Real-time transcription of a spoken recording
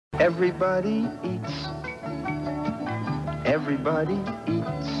Everybody eats. Everybody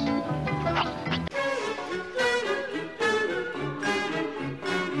eats.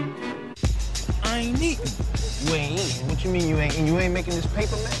 I ain't eating. You ain't eating? What you mean you ain't eating? You ain't making this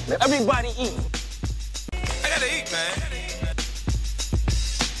paper, man? Everybody eat. I gotta eat, man.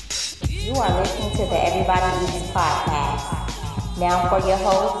 You are listening to the Everybody Eats podcast. Now for your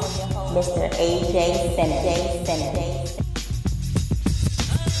host, Mr. A.J. Simmons.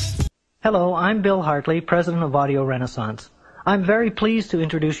 Hello, I'm Bill Hartley, president of Audio Renaissance. I'm very pleased to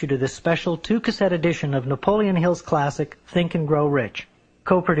introduce you to this special 2-cassette edition of Napoleon Hill's classic, Think and Grow Rich,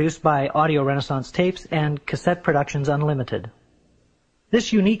 co-produced by Audio Renaissance Tapes and Cassette Productions Unlimited.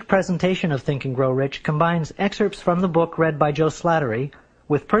 This unique presentation of Think and Grow Rich combines excerpts from the book read by Joe Slattery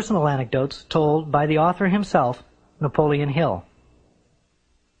with personal anecdotes told by the author himself, Napoleon Hill.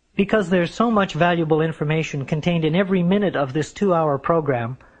 Because there's so much valuable information contained in every minute of this 2-hour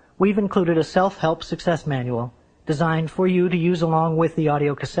program, we've included a self-help success manual designed for you to use along with the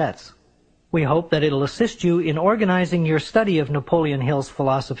audio cassettes. We hope that it'll assist you in organizing your study of Napoleon Hill's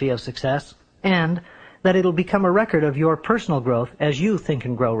philosophy of success, and that it'll become a record of your personal growth as you think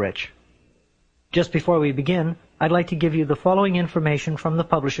and grow rich. Just before we begin, I'd like to give you the following information from the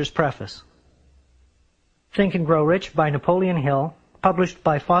publisher's preface. Think and Grow Rich by Napoleon Hill, published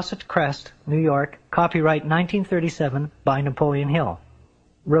by Fawcett Crest, New York, copyright 1937 by Napoleon Hill.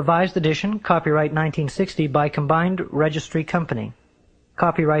 Revised edition, copyright 1960 by Combined Registry Company.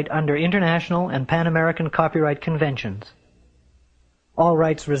 Copyright under International and Pan American Copyright Conventions. All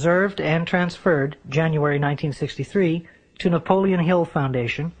rights reserved and transferred, January 1963, to Napoleon Hill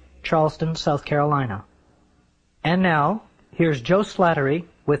Foundation, Charleston, South Carolina. And now, here's Joe Slattery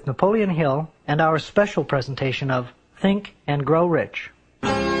with Napoleon Hill and our special presentation of Think and Grow Rich.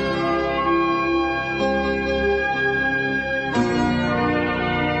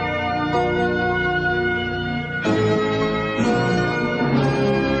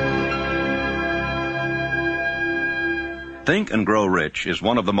 Think and Grow Rich is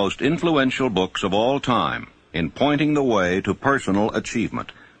one of the most influential books of all time in pointing the way to personal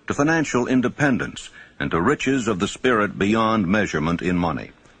achievement, to financial independence, and to riches of the spirit beyond measurement in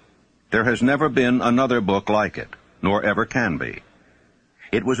money. There has never been another book like it, nor ever can be.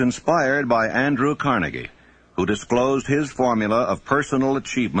 It was inspired by Andrew Carnegie, who disclosed his formula of personal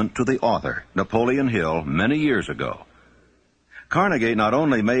achievement to the author, Napoleon Hill, many years ago. Carnegie not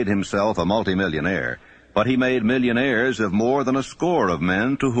only made himself a multimillionaire, but he made millionaires of more than a score of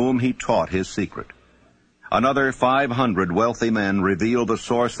men to whom he taught his secret. Another 500 wealthy men revealed the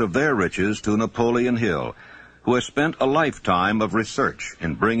source of their riches to Napoleon Hill, who has spent a lifetime of research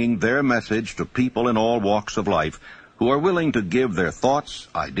in bringing their message to people in all walks of life who are willing to give their thoughts,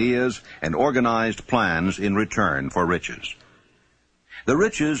 ideas, and organized plans in return for riches. The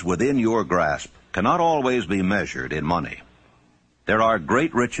riches within your grasp cannot always be measured in money. There are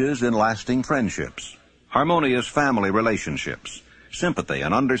great riches in lasting friendships, harmonious family relationships, sympathy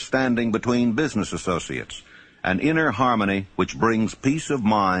and understanding between business associates, and inner harmony which brings peace of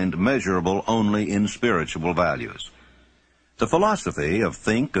mind measurable only in spiritual values. The philosophy of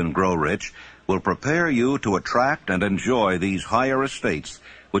Think and Grow Rich will prepare you to attract and enjoy these higher estates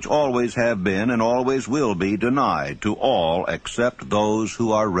which always have been and always will be denied to all except those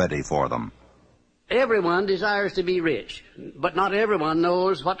who are ready for them. Everyone desires to be rich, but not everyone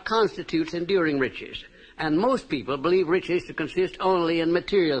knows what constitutes enduring riches. And most people believe riches to consist only in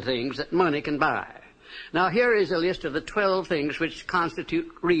material things that money can buy. Now here is a list of the 12 things which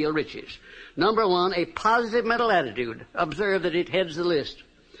constitute real riches. Number 1, a positive mental attitude. Observe that it heads the list.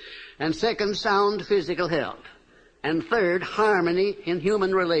 And second, sound physical health. And third, harmony in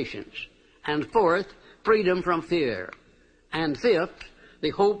human relations. And fourth, freedom from fear. And fifth,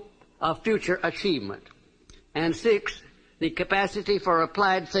 the hope of future achievement. And sixth, the capacity for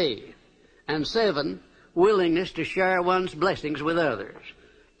applied faith. And 7, willingness to share one's blessings with others.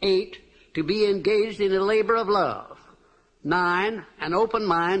 8, to be engaged in a labor of love. 9, an open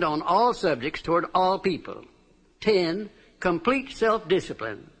mind on all subjects toward all people. 10, complete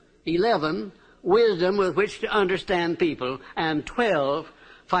self-discipline. 11, wisdom with which to understand people. And 12,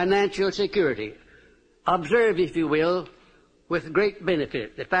 financial security. Observe, if you will, with great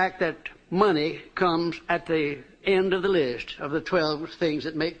benefit, the fact that money comes at the end of the list of the 12 things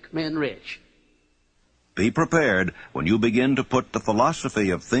that make men rich. Be prepared when you begin to put the philosophy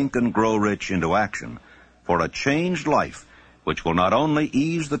of Think and Grow Rich into action for a changed life which will not only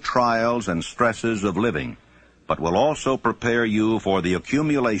ease the trials and stresses of living, but will also prepare you for the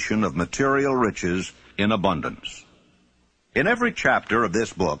accumulation of material riches in abundance. In every chapter of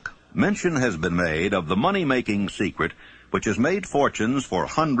this book, mention has been made of the money-making secret which has made fortunes for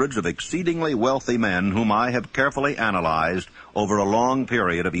hundreds of exceedingly wealthy men whom I have carefully analyzed over a long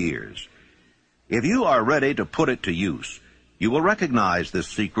period of years. If you are ready to put it to use, you will recognize this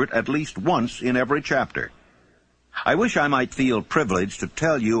secret at least once in every chapter. I wish I might feel privileged to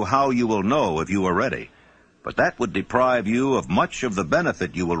tell you how you will know if you are ready, but that would deprive you of much of the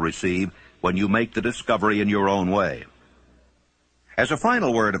benefit you will receive when you make the discovery in your own way. As a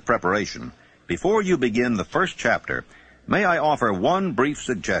final word of preparation, before you begin the first chapter, may I offer one brief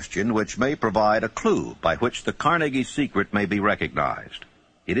suggestion which may provide a clue by which the Carnegie secret may be recognized.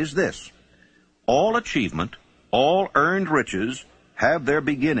 It is this: all achievement, all earned riches have their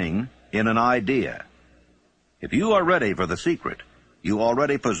beginning in an idea. If you are ready for the secret, you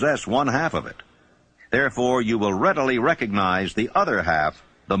already possess one half of it. Therefore, you will readily recognize the other half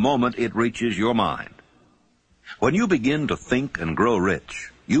the moment it reaches your mind. When you begin to think and grow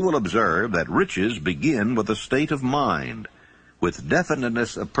rich, you will observe that riches begin with a state of mind, with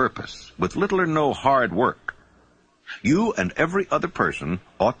definiteness of purpose, with little or no hard work. You and every other person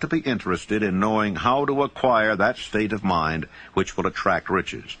ought to be interested in knowing how to acquire that state of mind which will attract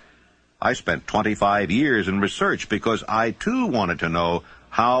riches. I spent 25 years in research because I, too, wanted to know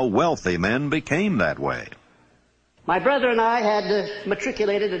how wealthy men became that way. My brother and I had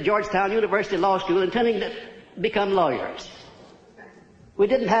matriculated at Georgetown University Law School intending to become lawyers. We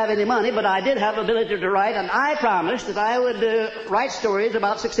didn't have any money, but I did have ability to write, and I promised that I would write stories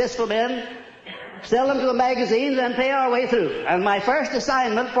about successful men, sell them to the magazines, and pay our way through. And my first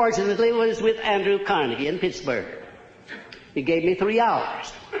assignment, fortunately, was with Andrew Carnegie in Pittsburgh. He gave me 3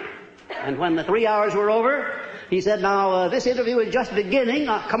 hours. And when the 3 hours were over, he said, now, this interview is just beginning.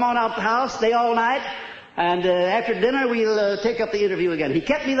 Come on out the house, stay all night, and after dinner we'll take up the interview again. He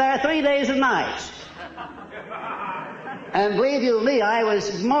kept me there 3 days and nights. And believe you me, I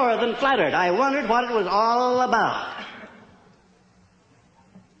was more than flattered. I wondered what it was all about.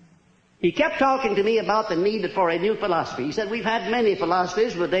 He kept talking to me about the need for a new philosophy. He said, we've had many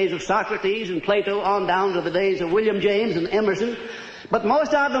philosophies from the days of Socrates and Plato on down to the days of William James and Emerson, but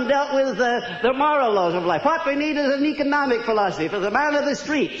most of them dealt with the moral laws of life. What we need is an economic philosophy for the man of the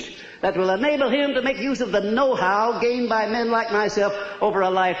streets that will enable him to make use of the know-how gained by men like myself over a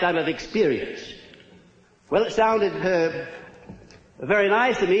lifetime of experience. Well, it sounded very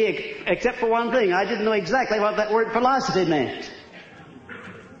nice to me, except for one thing. I didn't know exactly what that word philosophy meant.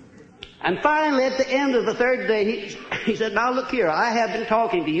 And finally, at the end of the third day, he said, now look here, I have been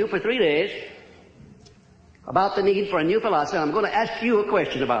talking to you for 3 days about the need for a new philosophy. I'm going to ask you a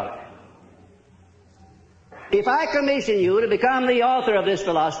question about it. If I commission you to become the author of this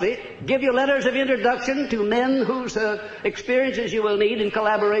philosophy, give you letters of introduction to men whose experiences you will need in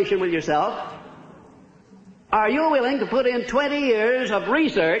collaboration with yourself, are you willing to put in 20 years of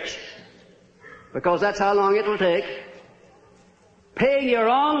research, because that's how long it will take, paying your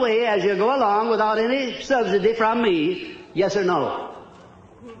own way as you go along without any subsidy from me, yes or no?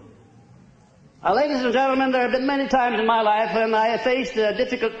 Ladies and gentlemen, there have been many times in my life when I have faced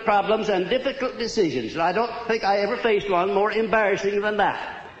difficult problems and difficult decisions, and I don't think I ever faced one more embarrassing than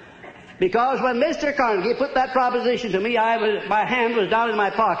that. Because when Mr. Carnegie put that proposition to me, my hand was down in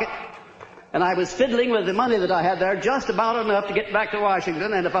my pocket, and I was fiddling with the money that I had there just about enough to get back to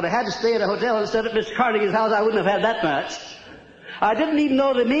Washington, and if I had to stay at a hotel instead of Mr. Carnegie's house, I wouldn't have had that much. I didn't even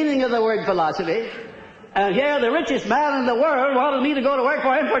know the meaning of the word philosophy, and here the richest man in the world wanted me to go to work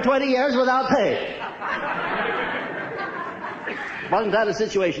for him for 20 years without pay. Wasn't that a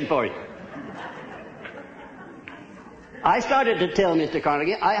situation for you? I started to tell Mr.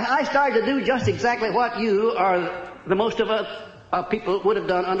 Carnegie, I started to do just exactly what you or the most of us people would have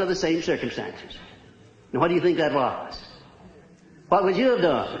done under the same circumstances. And what do you think that was? What would you have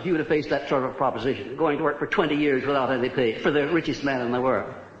done if you would have faced that sort of proposition, going to work for 20 years without any pay for the richest man in the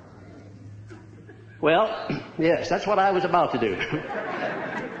world? Well, yes, that's what I was about to do.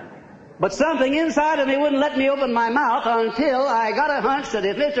 But something inside of me wouldn't let me open my mouth until I got a hunch that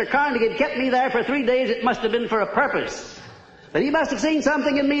if Mr. Carnegie had kept me there for 3 days, it must have been for a purpose. That he must have seen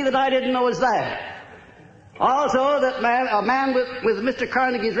something in me that I didn't know was there. Also, that a man with Mr.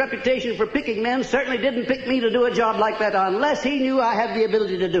 Carnegie's reputation for picking men certainly didn't pick me to do a job like that unless he knew I had the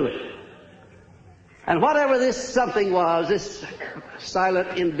ability to do it. And whatever this something was, this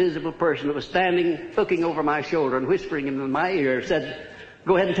silent, invisible person that was standing, looking over my shoulder and whispering in my ear, said,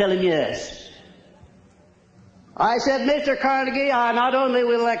 go ahead and tell him yes. I said, Mr. Carnegie, I not only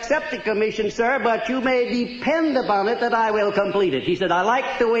will accept the commission, sir, but you may depend upon it that I will complete it. He said, I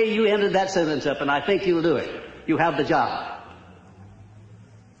like the way you ended that sentence up, and I think you'll do it. You have the job.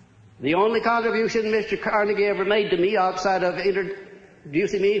 The only contribution Mr. Carnegie ever made to me outside of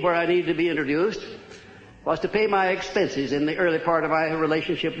introducing me where I needed to be introduced was to pay my expenses in the early part of my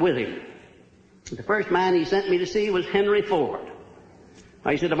relationship with him. The first man he sent me to see was Henry Ford.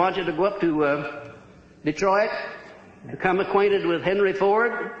 He said, I want you to go up to Detroit, become acquainted with Henry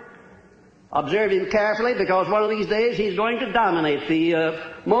Ford, observe him carefully, because one of these days he's going to dominate the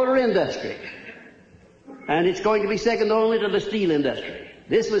motor industry. And it's going to be second only to the steel industry.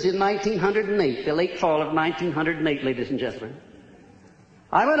 This was in 1908, the late fall of 1908, ladies and gentlemen.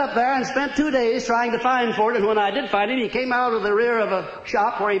 I went up there and spent 2 days trying to find Ford, and when I did find him, he came out of the rear of a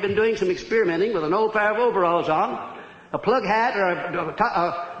shop where he'd been doing some experimenting with an old pair of overalls on, a plug hat or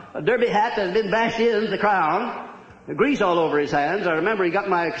a derby hat that had been bashed in the crown, grease all over his hands. I remember he got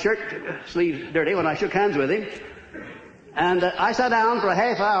my shirt sleeves dirty when I shook hands with him. And I sat down for a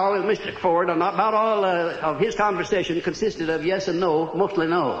half hour with Mr. Ford, and about all of his conversation consisted of yes and no, mostly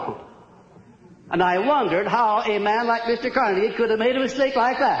no. And I wondered how a man like Mr. Carnegie could have made a mistake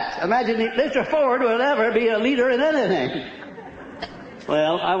like that. Imagine if Mr. Ford would ever be a leader in anything.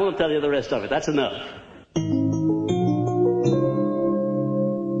 Well, I won't tell you the rest of it. That's enough.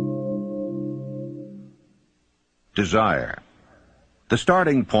 Desire. The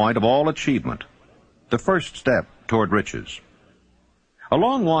starting point of all achievement. The first step toward riches. A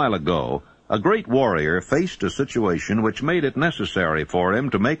long while ago, a great warrior faced a situation which made it necessary for him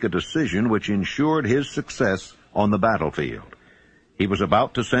to make a decision which ensured his success on the battlefield. He was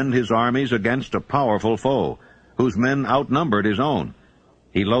about to send his armies against a powerful foe, whose men outnumbered his own.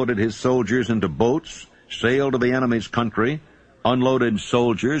 He loaded his soldiers into boats, sailed to the enemy's country, unloaded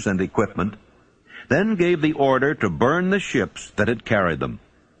soldiers and equipment, then gave the order to burn the ships that had carried them.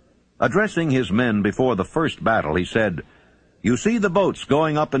 Addressing his men before the first battle, he said, "You see the boats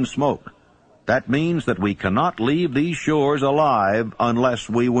going up in smoke. That means that we cannot leave these shores alive unless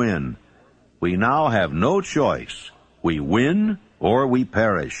we win. We now have no choice. We win or we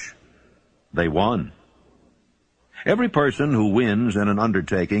perish." They won. Every person who wins in an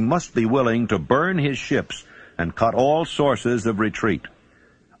undertaking must be willing to burn his ships and cut all sources of retreat.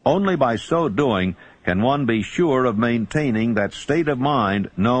 Only by so doing can one be sure of maintaining that state of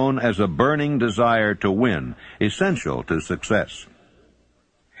mind known as a burning desire to win, essential to success.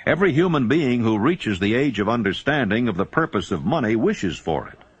 Every human being who reaches the age of understanding of the purpose of money wishes for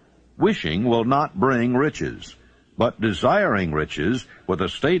it. Wishing will not bring riches, but desiring riches with a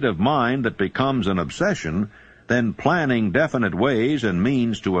state of mind that becomes an obsession, then planning definite ways and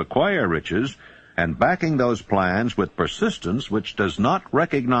means to acquire riches, and backing those plans with persistence which does not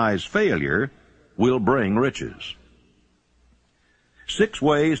recognize failure, will bring riches. 6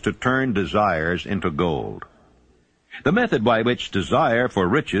 ways to turn desires into gold. The method by which desire for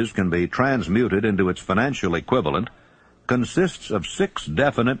riches can be transmuted into its financial equivalent consists of 6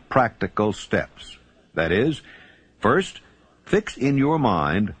 definite practical steps. That is, first, fix in your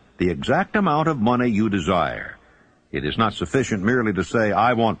mind the exact amount of money you desire. It is not sufficient merely to say,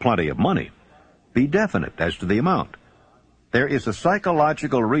 "I want plenty of money." Be definite as to the amount. There is a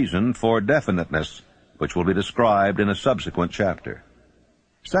psychological reason for definiteness, which will be described in a subsequent chapter.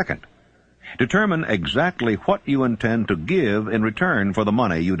 Second, determine exactly what you intend to give in return for the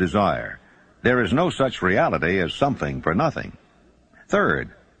money you desire. There is no such reality as something for nothing.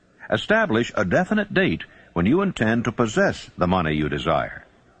 Third, establish a definite date when you intend to possess the money you desire.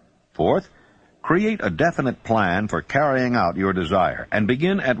 Fourth, create a definite plan for carrying out your desire, and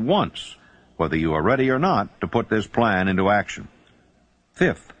begin at once, whether you are ready or not, to put this plan into action.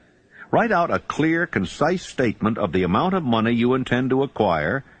 Fifth, write out a clear, concise statement of the amount of money you intend to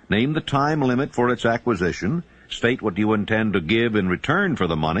acquire, name the time limit for its acquisition, state what you intend to give in return for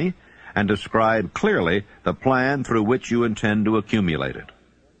the money, and describe clearly the plan through which you intend to accumulate it.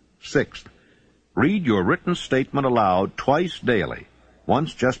 Sixth, read your written statement aloud twice daily,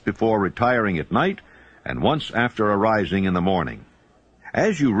 once just before retiring at night and once after arising in the morning.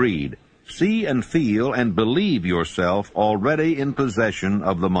 As you read, see and feel and believe yourself already in possession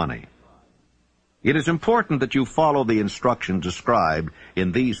of the money. It is important that you follow the instructions described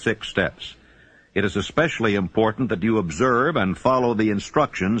in these 6 steps. It is especially important that you observe and follow the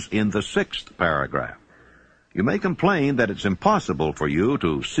instructions in the 6th paragraph. You may complain that it's impossible for you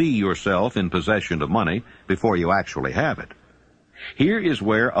to see yourself in possession of money before you actually have it. Here is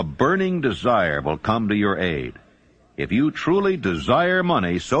where a burning desire will come to your aid. If you truly desire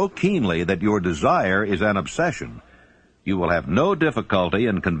money so keenly that your desire is an obsession, you will have no difficulty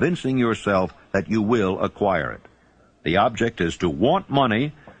in convincing yourself that you will acquire it. The object is to want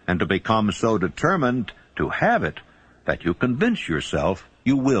money and to become so determined to have it that you convince yourself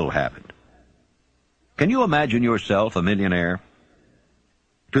you will have it. Can you imagine yourself a millionaire?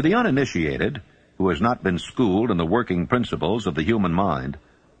 To the uninitiated, who has not been schooled in the working principles of the human mind,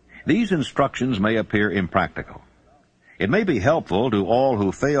 These instructions may appear impractical. It may be helpful to all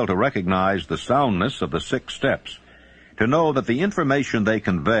who fail to recognize the soundness of the 6 steps to know that the information they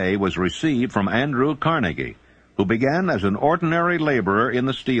convey was received from Andrew Carnegie, who began as an ordinary laborer in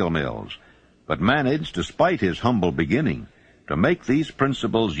the steel mills, but managed, despite his humble beginning, to make these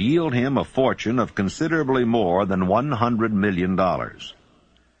principles yield him a fortune of considerably more than $100 million.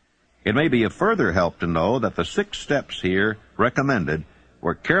 It may be a further help to know that the 6 steps here recommended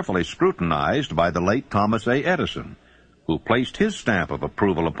were carefully scrutinized by the late Thomas A. Edison, who placed his stamp of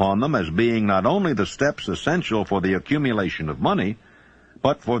approval upon them as being not only the steps essential for the accumulation of money,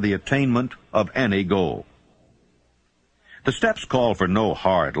 but for the attainment of any goal. The steps call for no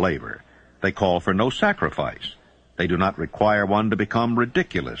hard labor. They call for no sacrifice. They do not require one to become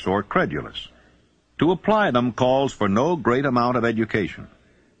ridiculous or credulous. To apply them calls for no great amount of education.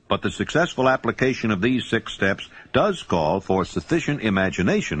 But the successful application of these 6 steps does call for sufficient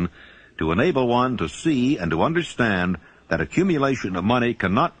imagination to enable one to see and to understand that accumulation of money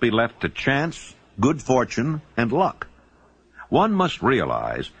cannot be left to chance, good fortune, and luck. One must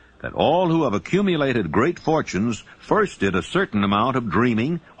realize that all who have accumulated great fortunes first did a certain amount of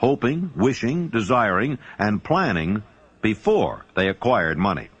dreaming, hoping, wishing, desiring, and planning before they acquired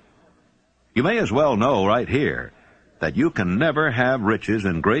money. You may as well know right here that you can never have riches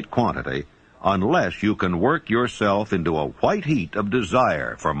in great quantity unless you can work yourself into a white heat of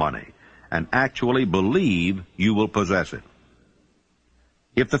desire for money and actually believe you will possess it.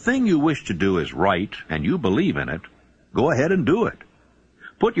 If the thing you wish to do is right and you believe in it, go ahead and do it.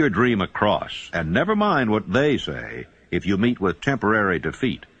 Put your dream across, and never mind what they say if you meet with temporary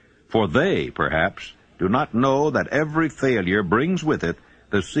defeat, for they, perhaps, do not know that every failure brings with it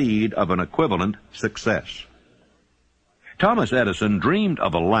the seed of an equivalent success. Thomas Edison dreamed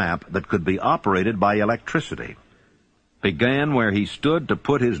of a lamp that could be operated by electricity, began where he stood to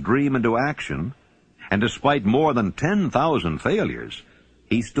put his dream into action, and despite more than 10,000 failures,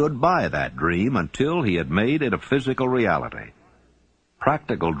 he stood by that dream until he had made it a physical reality.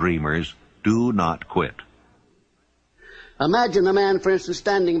 Practical dreamers do not quit. Imagine a man, for instance,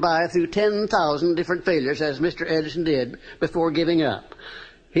 standing by through 10,000 different failures, as Mr. Edison did, before giving up.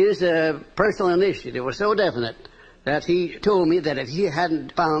 His personal initiative was so definite that he told me that if he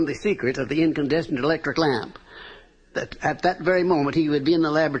hadn't found the secret of the incandescent electric lamp, that at that very moment he would be in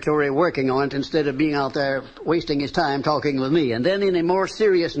the laboratory working on it instead of being out there wasting his time talking with me. And then in a more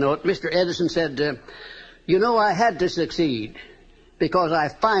serious note, Mr. Edison said, you know, I had to succeed because I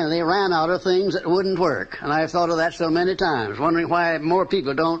finally ran out of things that wouldn't work. And I've thought of that so many times, wondering why more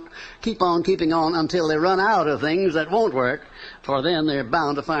people don't keep on keeping on until they run out of things that won't work, for then they're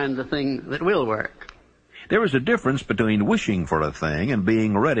bound to find the thing that will work. There is a difference between wishing for a thing and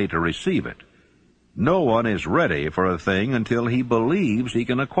being ready to receive it. No one is ready for a thing until he believes he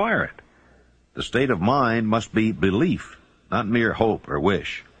can acquire it. The state of mind must be belief, not mere hope or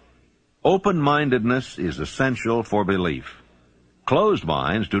wish. Open-mindedness is essential for belief. Closed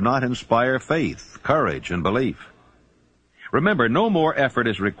minds do not inspire faith, courage, and belief. Remember, no more effort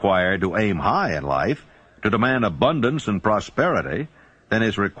is required to aim high in life, to demand abundance and prosperity, than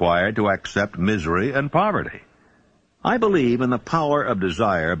is required to accept misery and poverty. I believe in the power of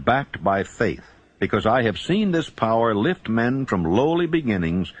desire backed by faith, because I have seen this power lift men from lowly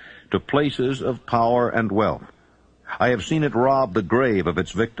beginnings to places of power and wealth. I have seen it rob the grave of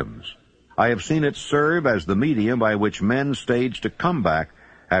its victims. I have seen it serve as the medium by which men stage to comeback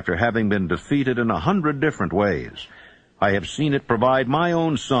after having been defeated in 100 different ways. I have seen it provide my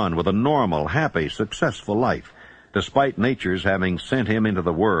own son with a normal, happy, successful life, despite nature's having sent him into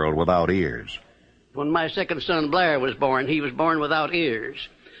the world without ears. When my second son, Blair, was born, he was born without ears.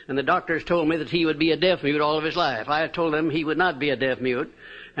 And the doctors told me that he would be a deaf-mute all of his life. I told them he would not be a deaf-mute,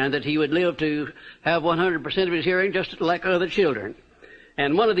 and that he would live to have 100% of his hearing just like other children.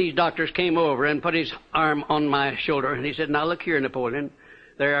 And one of these doctors came over and put his arm on my shoulder, and he said, now look here, Napoleon,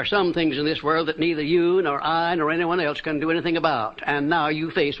 there are some things in this world that neither you nor I nor anyone else can do anything about, and now you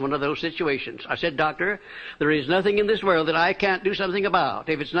face one of those situations. I said, Doctor, there is nothing in this world that I can't do something about,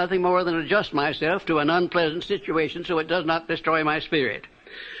 if it's nothing more than adjust myself to an unpleasant situation so it does not destroy my spirit.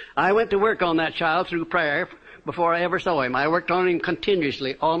 I went to work on that child through prayer before I ever saw him. I worked on him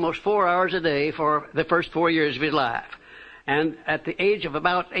continuously, almost 4 hours a day for the first 4 years of his life. And at the age of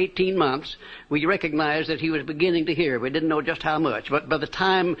about 18 months, we recognized that he was beginning to hear. We didn't know just how much. But by the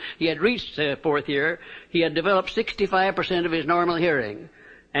time he had reached the 4th year, he had developed 65% of his normal hearing.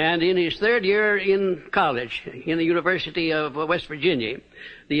 And in his 3rd year in college, in the University of West Virginia,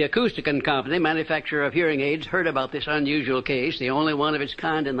 the Acousticon Company, manufacturer of hearing aids, heard about this unusual case, the only one of its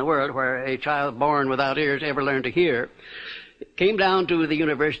kind in the world where a child born without ears ever learned to hear. came down to the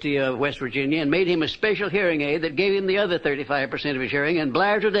University of West Virginia and made him a special hearing aid that gave him the other 35% of his hearing, and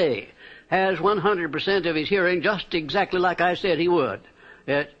Blair today has 100% of his hearing just exactly like I said he would.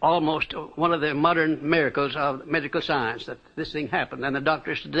 It's almost one of the modern miracles of medical science that this thing happened, and the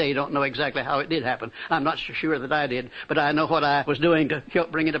doctors today don't know exactly how it did happen. I'm not so sure that I did, but I know what I was doing to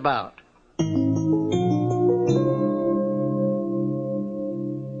help bring it about.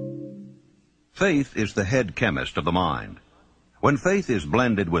 Faith is the head chemist of the mind. When faith is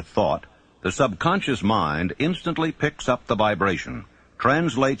blended with thought, the subconscious mind instantly picks up the vibration,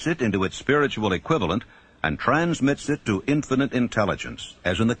 translates it into its spiritual equivalent, and transmits it to infinite intelligence,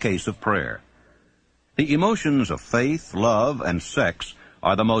 as in the case of prayer. The emotions of faith, love, and sex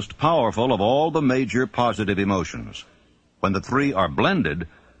are the most powerful of all the major positive emotions. When the three are blended,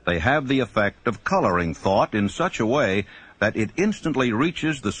 they have the effect of coloring thought in such a way that it instantly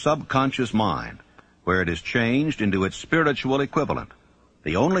reaches the subconscious mind, where it is changed into its spiritual equivalent,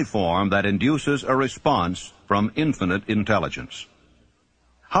 the only form that induces a response from infinite intelligence.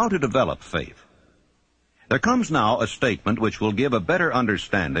 How to develop faith? There comes now a statement which will give a better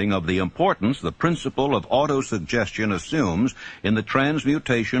understanding of the importance the principle of autosuggestion assumes in the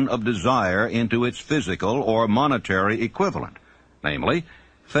transmutation of desire into its physical or monetary equivalent. Namely,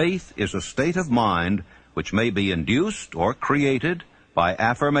 faith is a state of mind which may be induced or created by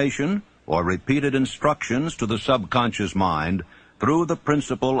affirmation or repeated instructions to the subconscious mind through the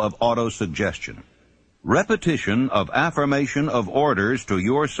principle of autosuggestion. Repetition of affirmation of orders to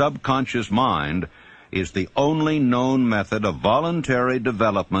your subconscious mind is the only known method of voluntary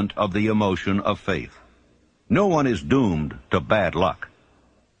development of the emotion of faith. No one is doomed to bad luck.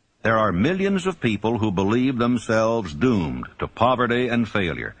 There are millions of people who believe themselves doomed to poverty and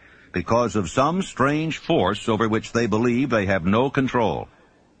failure because of some strange force over which they believe they have no control.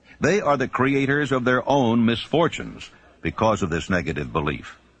 They are the creators of their own misfortunes because of this negative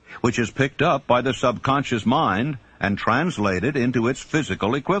belief, which is picked up by the subconscious mind and translated into its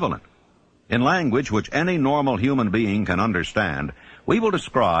physical equivalent. In language which any normal human being can understand, we will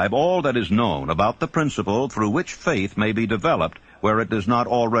describe all that is known about the principle through which faith may be developed where it does not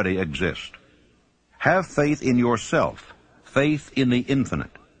already exist. Have faith in yourself, faith in the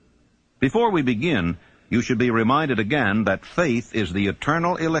infinite. Before we begin, you should be reminded again that faith is the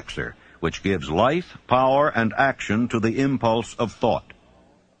eternal elixir which gives life, power, and action to the impulse of thought.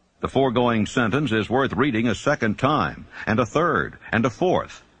 The foregoing sentence is worth reading a second time, and a third, and a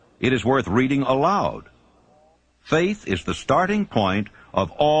fourth. It is worth reading aloud. Faith is the starting point of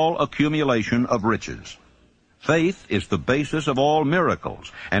all accumulation of riches. Faith is the basis of all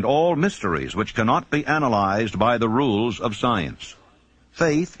miracles and all mysteries which cannot be analyzed by the rules of science.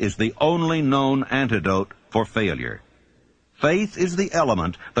 Faith is the only known antidote for failure. Faith is the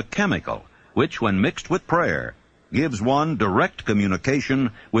element, the chemical, which, when mixed with prayer, gives one direct communication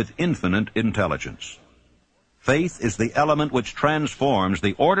with infinite intelligence. Faith is the element which transforms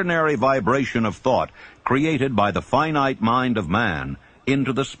the ordinary vibration of thought created by the finite mind of man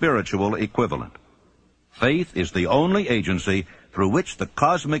into the spiritual equivalent. Faith is the only agency through which the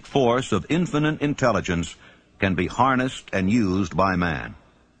cosmic force of infinite intelligence can be harnessed and used by man.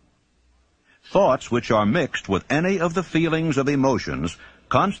 Thoughts which are mixed with any of the feelings of emotions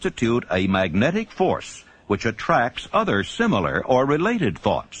constitute a magnetic force which attracts other similar or related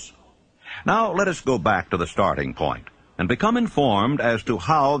thoughts. Now let us go back to the starting point and become informed as to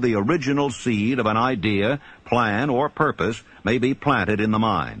how the original seed of an idea, plan, or purpose may be planted in the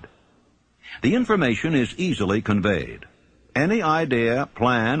mind. The information is easily conveyed. Any idea,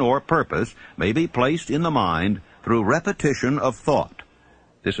 plan, or purpose may be placed in the mind through repetition of thought.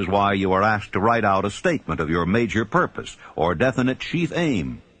 This is why you are asked to write out a statement of your major purpose or definite chief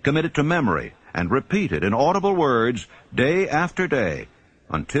aim, commit it to memory, and repeat it in audible words day after day,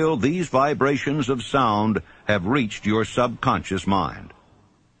 until these vibrations of sound have reached your subconscious mind.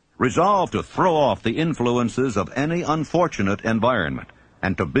 Resolve to throw off the influences of any unfortunate environment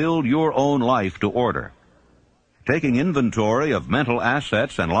and to build your own life to order. Taking inventory of mental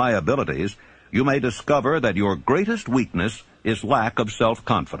assets and liabilities, you may discover that your greatest weakness is lack of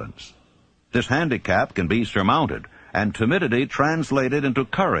self-confidence. This handicap can be surmounted and timidity translated into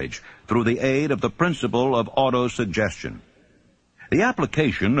courage through the aid of the principle of autosuggestion. The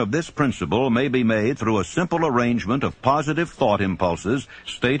application of this principle may be made through a simple arrangement of positive thought impulses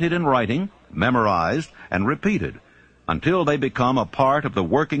stated in writing, memorized, and repeated until they become a part of the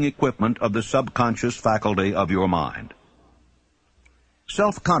working equipment of the subconscious faculty of your mind.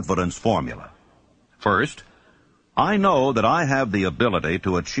 Self-confidence formula. First, I know that I have the ability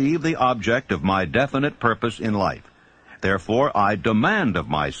to achieve the object of my definite purpose in life. Therefore, I demand of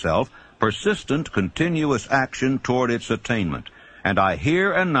myself persistent, continuous action toward its attainment, and I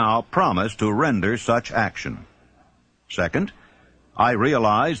here and now promise to render such action. Second, I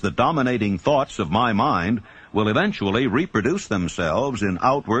realize the dominating thoughts of my mind will eventually reproduce themselves in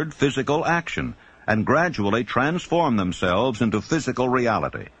outward physical action and gradually transform themselves into physical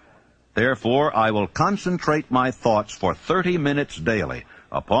reality. Therefore, I will concentrate my thoughts for 30 minutes daily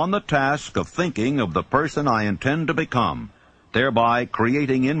upon the task of thinking of the person I intend to become, thereby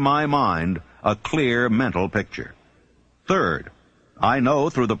creating in my mind a clear mental picture. Third, I know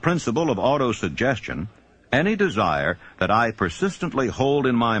through the principle of autosuggestion, any desire that I persistently hold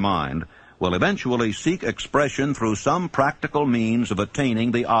in my mind will eventually seek expression through some practical means of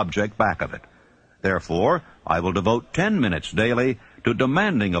attaining the object back of it. Therefore, I will devote 10 minutes daily to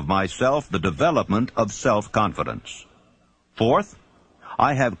demanding of myself the development of self-confidence. Fourth,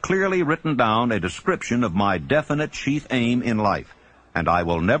 I have clearly written down a description of my definite chief aim in life, and I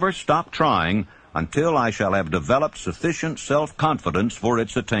will never stop trying until I shall have developed sufficient self-confidence for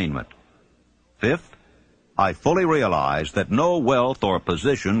its attainment. Fifth, I fully realize that no wealth or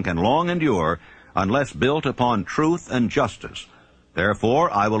position can long endure unless built upon truth and justice.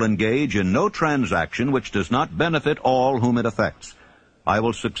 Therefore, I will engage in no transaction which does not benefit all whom it affects. I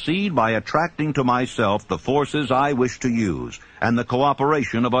will succeed by attracting to myself the forces I wish to use and the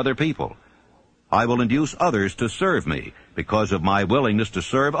cooperation of other people. I will induce others to serve me because of my willingness to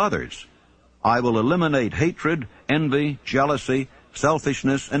serve others. I will eliminate hatred, envy, jealousy,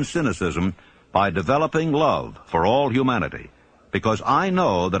 selfishness, and cynicism by developing love for all humanity, because I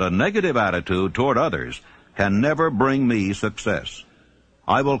know that a negative attitude toward others can never bring me success.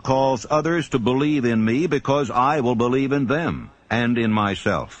 I will cause others to believe in me because I will believe in them and in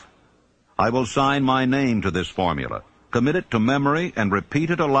myself. I will sign my name to this formula, commit it to memory, and repeat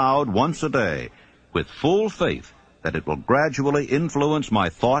it aloud once a day, with full faith that it will gradually influence my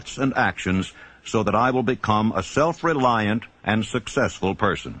thoughts and actions so that I will become a self-reliant and successful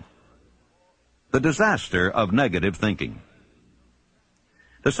person. The disaster of negative thinking.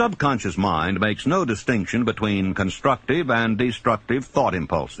 The subconscious mind makes no distinction between constructive and destructive thought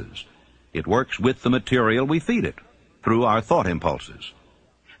impulses. It works with the material we feed it, through our thought impulses.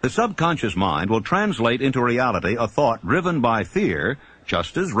 The subconscious mind will translate into reality a thought driven by fear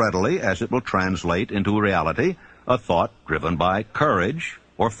just as readily as it will translate into reality a thought driven by courage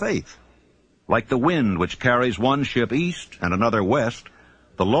or faith. Like the wind which carries one ship east and another west,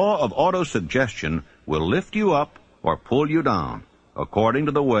 the law of autosuggestion will lift you up or pull you down according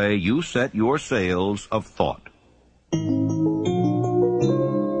to the way you set your sails of thought.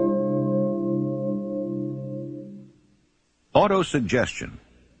 Autosuggestion,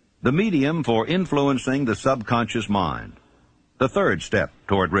 the medium for influencing the subconscious mind, the third step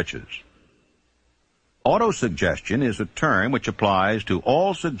toward riches. Autosuggestion is a term which applies to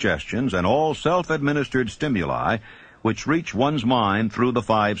all suggestions and all self-administered stimuli which reach one's mind through the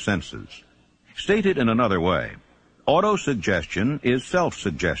five senses. Stated in another way, autosuggestion is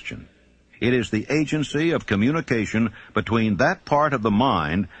self-suggestion. It is the agency of communication between that part of the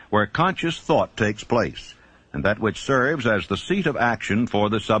mind where conscious thought takes place, and that which serves as the seat of action for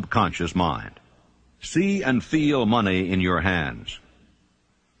the subconscious mind. See and feel money in your hands.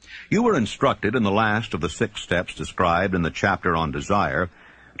 You were instructed in the last of the 6 steps described in the chapter on desire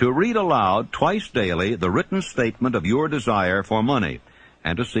to read aloud twice daily the written statement of your desire for money,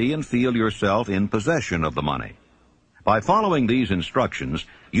 and to see and feel yourself in possession of the money. By following these instructions,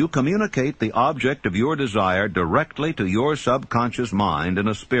 you communicate the object of your desire directly to your subconscious mind in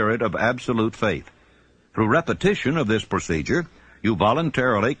a spirit of absolute faith. Through repetition of this procedure, you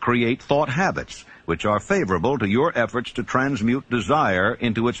voluntarily create thought habits which are favorable to your efforts to transmute desire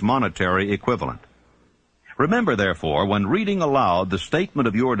into its monetary equivalent. Remember, therefore, when reading aloud the statement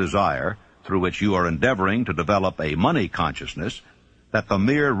of your desire, through which you are endeavoring to develop a money consciousness, that the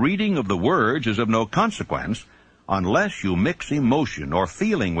mere reading of the words is of no consequence unless you mix emotion or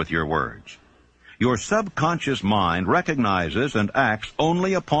feeling with your words. Your subconscious mind recognizes and acts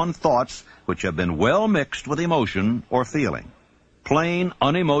only upon thoughts which have been well mixed with emotion or feeling. Plain,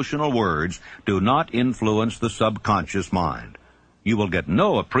 unemotional words do not influence the subconscious mind. You will get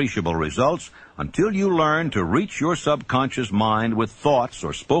no appreciable results until you learn to reach your subconscious mind with thoughts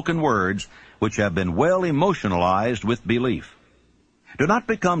or spoken words which have been well emotionalized with belief. Do not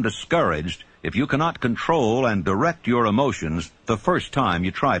become discouraged if you cannot control and direct your emotions the first time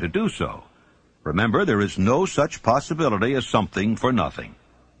you try to do so. Remember, there is no such possibility as something for nothing.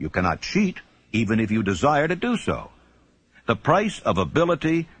 You cannot cheat, even if you desire to do so. The price of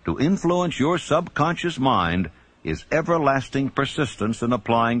ability to influence your subconscious mind is everlasting persistence in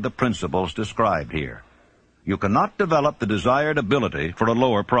applying the principles described here. You cannot develop the desired ability for a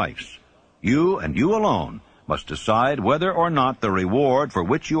lower price. You and you alone must decide whether or not the reward for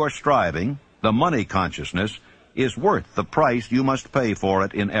which you are striving, the money consciousness, is worth the price you must pay for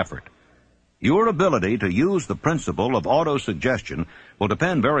it in effort. Your ability to use the principle of autosuggestion will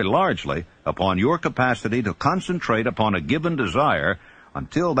depend very largely upon your capacity to concentrate upon a given desire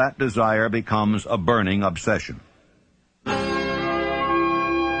until that desire becomes a burning obsession.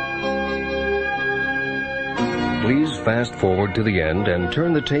 Please fast forward to the end and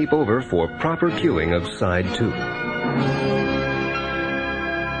turn the tape over for proper cueing of side 2.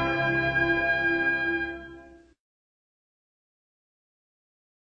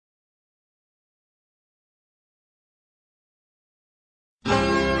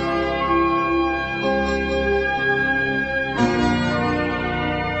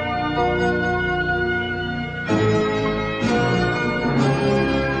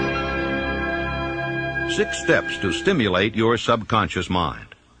 6 steps to stimulate your subconscious mind.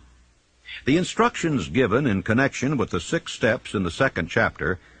 The instructions given in connection with the 6 steps in the 2nd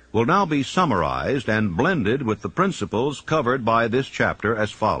chapter will now be summarized and blended with the principles covered by this chapter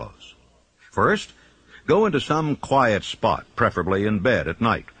as follows. First, go into some quiet spot, preferably in bed at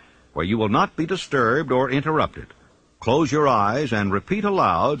night, where you will not be disturbed or interrupted. Close your eyes and repeat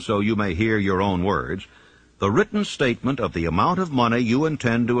aloud, so you may hear your own words, the written statement of the amount of money you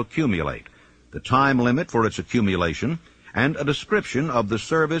intend to accumulate, the time limit for its accumulation, and a description of the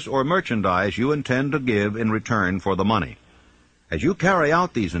service or merchandise you intend to give in return for the money. As you carry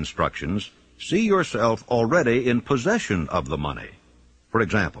out these instructions, see yourself already in possession of the money. For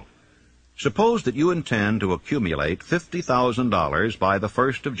example, suppose that you intend to accumulate $50,000 by the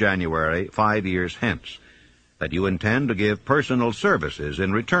 1st of January 5 years hence, that you intend to give personal services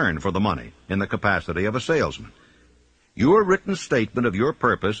in return for the money in the capacity of a salesman. Your written statement of your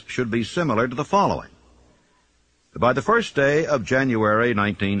purpose should be similar to the following. By the 1st day of January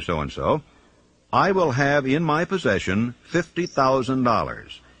 19 so-and-so, I will have in my possession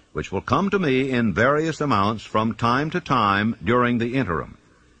 $50,000, which will come to me in various amounts from time to time during the interim.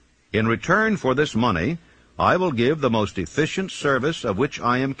 In return for this money, I will give the most efficient service of which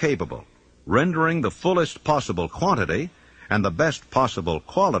I am capable, rendering the fullest possible quantity and the best possible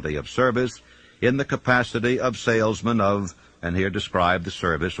quality of service in the capacity of salesman of, and here describe the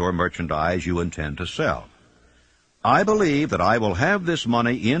service or merchandise you intend to sell. I believe that I will have this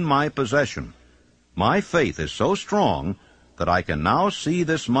money in my possession. My faith is so strong that I can now see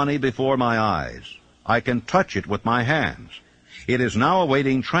this money before my eyes. I can touch it with my hands. It is now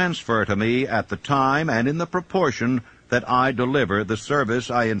awaiting transfer to me at the time and in the proportion that I deliver the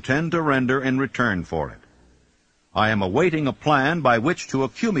service I intend to render in return for it. I am awaiting a plan by which to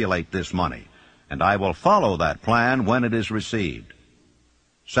accumulate this money, and I will follow that plan when it is received.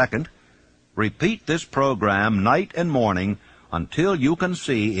 Second, repeat this program night and morning until you can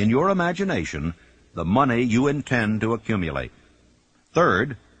see in your imagination the money you intend to accumulate.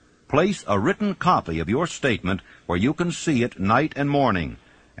 Third, place a written copy of your statement where you can see it night and morning,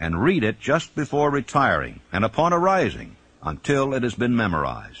 and read it just before retiring and upon arising until it has been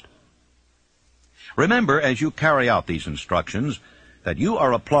memorized. Remember, as you carry out these instructions, that you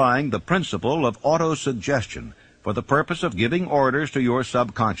are applying the principle of autosuggestion for the purpose of giving orders to your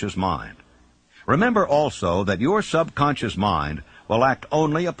subconscious mind. Remember also that your subconscious mind will act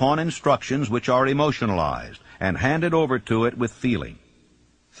only upon instructions which are emotionalized and handed over to it with feeling.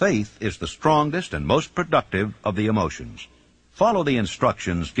 Faith is the strongest and most productive of the emotions. Follow the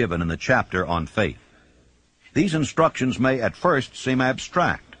instructions given in the chapter on faith. These instructions may at first seem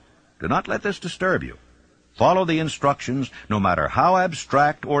abstract. Do not let this disturb you. Follow the instructions, no matter how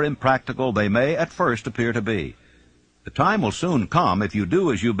abstract or impractical they may at first appear to be. The time will soon come, if you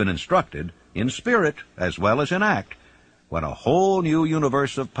do as you've been instructed, in spirit as well as in act, when a whole new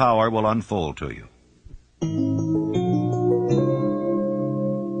universe of power will unfold to you.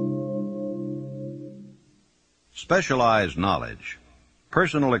 Specialized knowledge,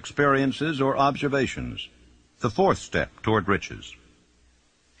 personal experiences or observations, the 4th step toward riches.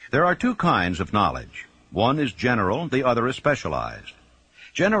 There are 2 kinds of knowledge. One is general, the other is specialized.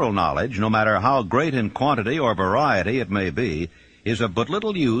 General knowledge, no matter how great in quantity or variety it may be, is of but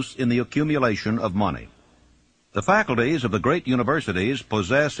little use in the accumulation of money. The faculties of the great universities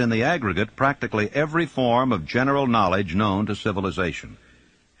possess in the aggregate practically every form of general knowledge known to civilization.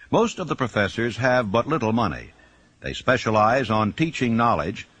 Most of the professors have but little money. They specialize on teaching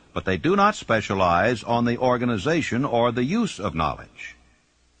knowledge, but they do not specialize on the organization or the use of knowledge.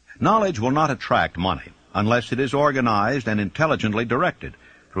 Knowledge will not attract money unless it is organized and intelligently directed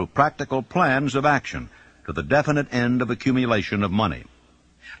through practical plans of action to the definite end of accumulation of money.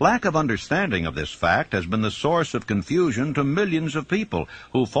 Lack of understanding of this fact has been the source of confusion to millions of people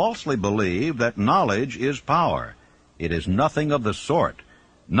who falsely believe that knowledge is power. It is nothing of the sort.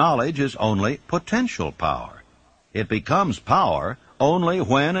 Knowledge is only potential power. It becomes power only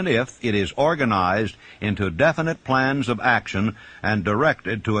when and if it is organized into definite plans of action and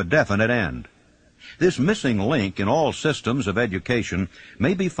directed to a definite end. This missing link in all systems of education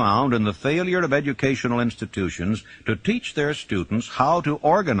may be found in the failure of educational institutions to teach their students how to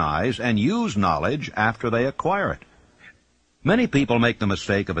organize and use knowledge after they acquire it. Many people make the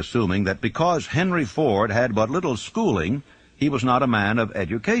mistake of assuming that because Henry Ford had but little schooling, he was not a man of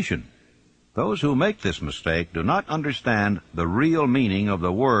education. Those who make this mistake do not understand the real meaning of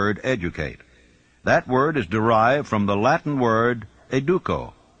the word educate. That word is derived from the Latin word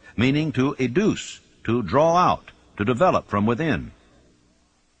educo, meaning to educe, to draw out, to develop from within.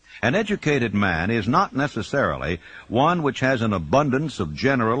 An educated man is not necessarily one which has an abundance of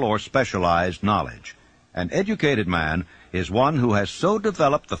general or specialized knowledge. An educated man is one who has so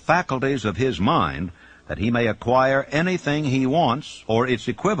developed the faculties of his mind that he may acquire anything he wants or its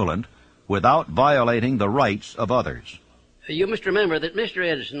equivalent without violating the rights of others. You must remember that Mr.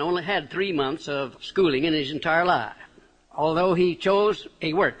 Edison only had 3 months of schooling in his entire life. Although he chose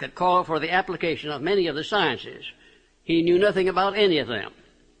a work that called for the application of many of the sciences, he knew nothing about any of them.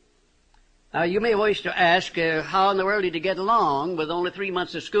 Now, you may wish to ask how in the world did he get along with only 3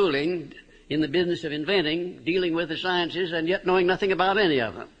 months of schooling in the business of inventing, dealing with the sciences, and yet knowing nothing about any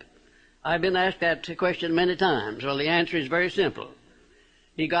of them. I've been asked that question many times. Well, the answer is very simple.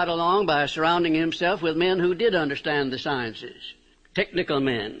 He got along by surrounding himself with men who did understand the sciences, technical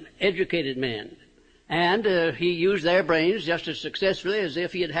men, educated men, and he used their brains just as successfully as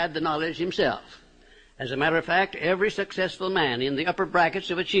if he had had the knowledge himself. As a matter of fact, every successful man in the upper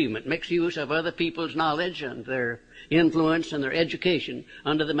brackets of achievement makes use of other people's knowledge and their influence and their education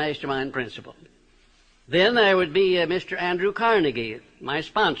under the mastermind principle. Then there would be Mr. Andrew Carnegie, my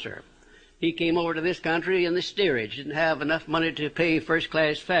sponsor. He came over to this country in the steerage, didn't have enough money to pay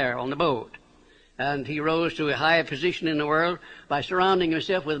first-class fare on the boat. And he rose to a high position in the world by surrounding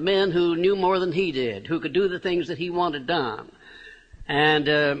himself with men who knew more than he did, who could do the things that he wanted done.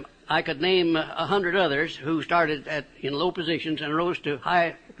 And I could name 100 others who started in low positions and rose to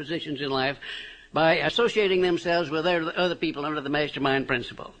high positions in life by associating themselves with other people under the mastermind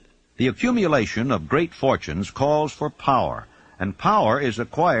principle. The accumulation of great fortunes calls for power, and power is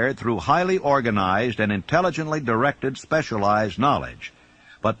acquired through highly organized and intelligently directed specialized knowledge.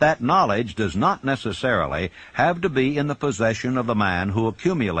 But that knowledge does not necessarily have to be in the possession of the man who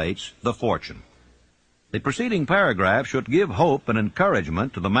accumulates the fortune. The preceding paragraph should give hope and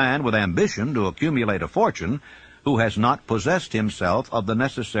encouragement to the man with ambition to accumulate a fortune who has not possessed himself of the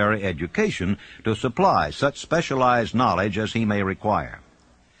necessary education to supply such specialized knowledge as he may require.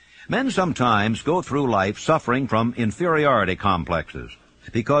 Men sometimes go through life suffering from inferiority complexes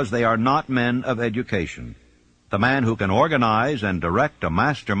because they are not men of education. The man who can organize and direct a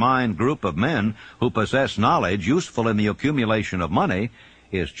mastermind group of men who possess knowledge useful in the accumulation of money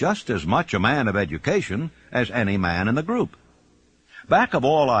is just as much a man of education as any man in the group. Back of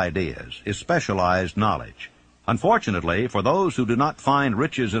all ideas is specialized knowledge. Unfortunately, for those who do not find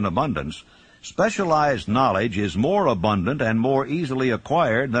riches in abundance, specialized knowledge is more abundant and more easily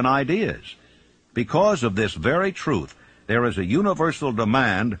acquired than ideas. Because of this very truth, there is a universal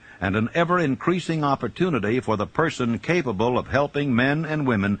demand and an ever-increasing opportunity for the person capable of helping men and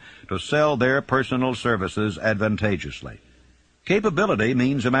women to sell their personal services advantageously. Capability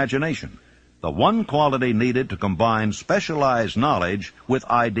means imagination, the one quality needed to combine specialized knowledge with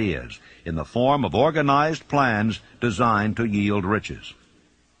ideas in the form of organized plans designed to yield riches.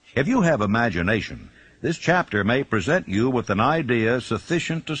 If you have imagination, this chapter may present you with an idea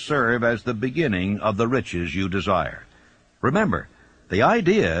sufficient to serve as the beginning of the riches you desire. Remember, the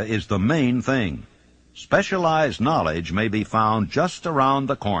idea is the main thing. Specialized knowledge may be found just around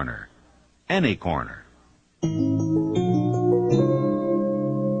the corner. Any corner.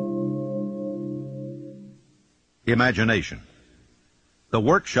 Imagination. The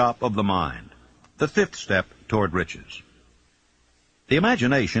workshop of the mind. The fifth step toward riches. The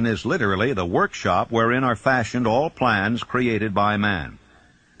imagination is literally the workshop wherein are fashioned all plans created by man.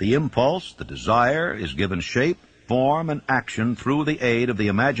 The impulse, the desire, is given shape, form, and action through the aid of the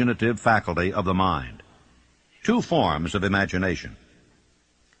imaginative faculty of the mind. Two forms of imagination.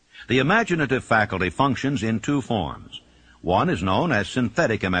 The imaginative faculty functions in two forms. One is known as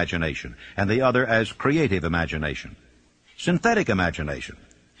synthetic imagination, and the other as creative imagination. Synthetic imagination.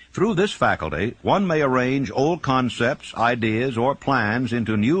 Through this faculty, one may arrange old concepts, ideas, or plans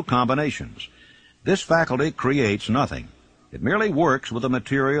into new combinations. This faculty creates nothing. It merely works with the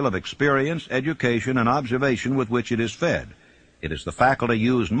material of experience, education, and observation with which it is fed. It is the faculty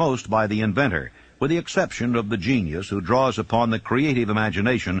used most by the inventor, with the exception of the genius who draws upon the creative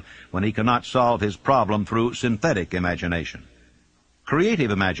imagination when he cannot solve his problem through synthetic imagination. Creative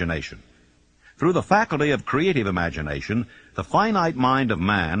imagination. Through the faculty of creative imagination, the finite mind of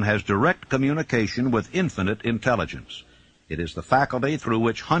man has direct communication with infinite intelligence. It is the faculty through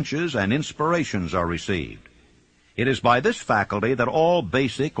which hunches and inspirations are received. It is by this faculty that all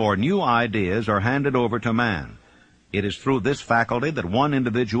basic or new ideas are handed over to man. It is through this faculty that one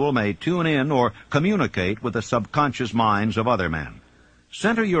individual may tune in or communicate with the subconscious minds of other men.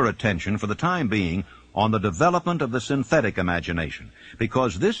 Center your attention for the time being on the development of the synthetic imagination,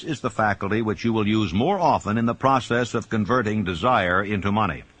 because this is the faculty which you will use more often in the process of converting desire into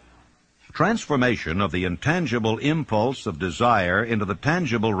money. Transformation of the intangible impulse of desire into the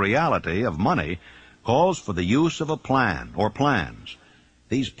tangible reality of money calls for the use of a plan or plans.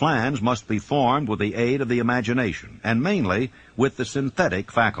 These plans must be formed with the aid of the imagination, and mainly with the synthetic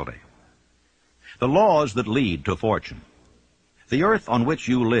faculty. The laws that lead to fortune. The earth on which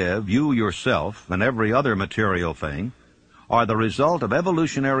you live, you yourself, and every other material thing, are the result of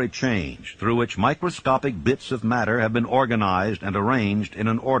evolutionary change through which microscopic bits of matter have been organized and arranged in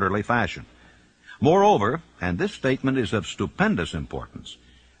an orderly fashion. Moreover, and this statement is of stupendous importance,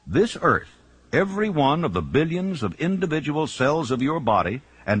 this earth, every one of the billions of individual cells of your body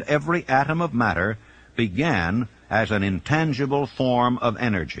and every atom of matter began as an intangible form of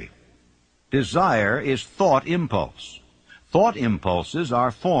energy. Desire is thought impulse. Thought impulses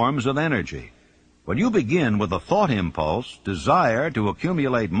are forms of energy. When you begin with a thought impulse, desire to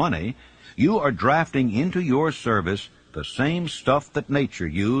accumulate money, you are drafting into your service the same stuff that nature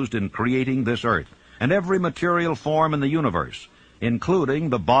used in creating this earth and every material form in the universe, including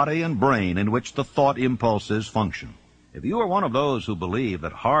the body and brain in which the thought impulses function. If you are one of those who believe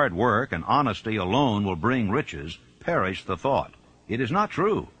that hard work and honesty alone will bring riches, perish the thought. It is not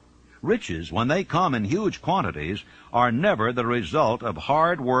true. Riches, when they come in huge quantities, are never the result of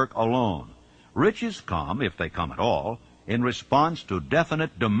hard work alone. Riches come, if they come at all, in response to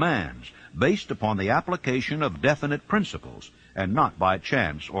definite demands based upon the application of definite principles, and not by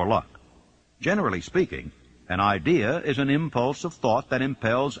chance or luck. Generally speaking, an idea is an impulse of thought that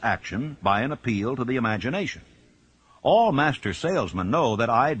impels action by an appeal to the imagination. All master salesmen know that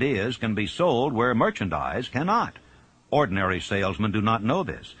ideas can be sold where merchandise cannot. Ordinary salesmen do not know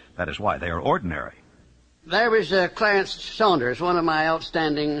this. That is why they are ordinary. There was Clarence Saunders, one of my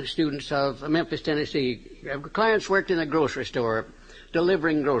outstanding students of Memphis, Tennessee. Clarence worked in a grocery store,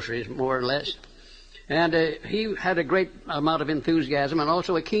 delivering groceries, more or less. And he had a great amount of enthusiasm and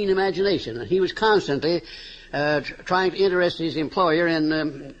also a keen imagination. And he was constantly trying to interest his employer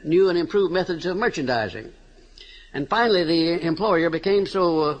in new and improved methods of merchandising. And finally, the employer became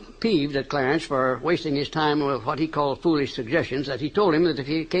so peeved at Clarence for wasting his time with what he called foolish suggestions that he told him that if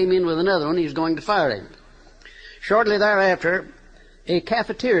he came in with another one, he was going to fire him. Shortly thereafter, a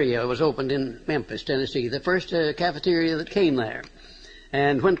cafeteria was opened in Memphis, Tennessee, the first cafeteria that came there.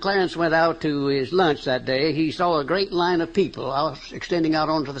 And when Clarence went out to his lunch that day, he saw a great line of people extending out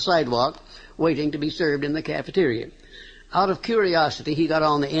onto the sidewalk, waiting to be served in the cafeteria. Out of curiosity, he got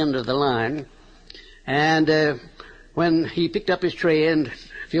on the end of the line, and when he picked up his tray and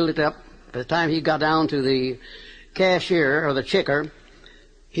filled it up, by the time he got down to the cashier or the checker,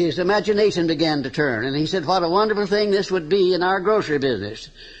 his imagination began to turn. And he said, what a wonderful thing this would be in our grocery business,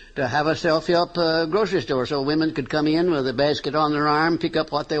 to have a self-help grocery store so women could come in with a basket on their arm, pick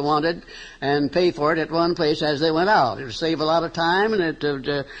up what they wanted, and pay for it at one place as they went out. It would save a lot of time, and it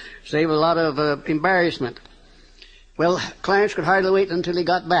would save a lot of embarrassment. Well, Clarence could hardly wait until he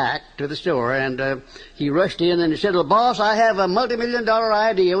got back to the store, and he rushed in and he said, well, boss, I have a multi-million-dollar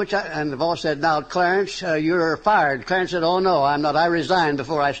idea, and the boss said, now, Clarence, you're fired. Clarence said, oh, no, I'm not. I resigned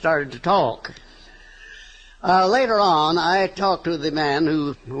before I started to talk. Later on, I talked to the man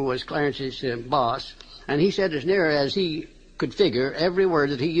who was Clarence's boss, and he said as near as he could figure, every word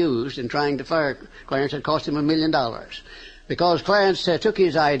that he used in trying to fire Clarence had cost him $1 million. Because Clarence took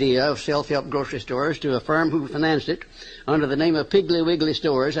his idea of self-help grocery stores to a firm who financed it under the name of Piggly Wiggly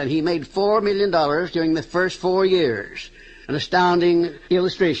Stores, and he made $4 million during the first 4 years. An astounding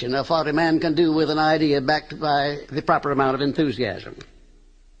illustration of what a man can do with an idea backed by the proper amount of enthusiasm.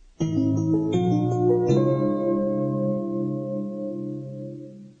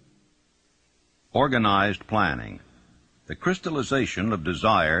 Organized planning. The crystallization of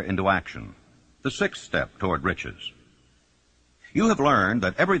desire into action. The sixth step toward riches. You have learned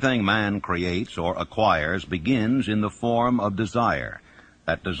that everything man creates or acquires begins in the form of desire.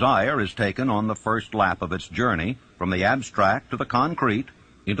 That desire is taken on the first lap of its journey from the abstract to the concrete,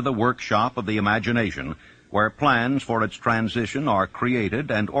 into the workshop of the imagination, where plans for its transition are created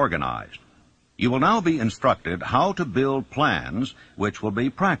and organized. You will now be instructed how to build plans which will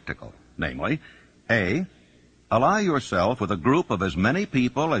be practical, namely, A. Ally yourself with a group of as many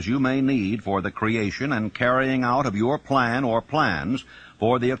people as you may need for the creation and carrying out of your plan or plans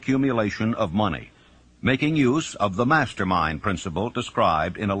for the accumulation of money, making use of the mastermind principle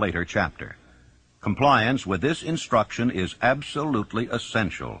described in a later chapter. Compliance with this instruction is absolutely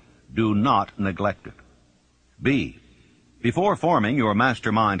essential. Do not neglect it. B. Before forming your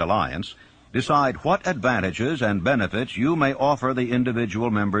mastermind alliance, decide what advantages and benefits you may offer the individual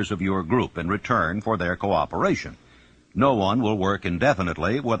members of your group in return for their cooperation. No one will work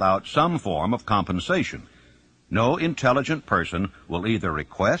indefinitely without some form of compensation. No intelligent person will either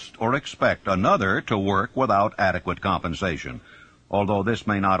request or expect another to work without adequate compensation, although this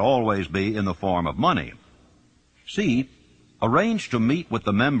may not always be in the form of money. C. Arrange to meet with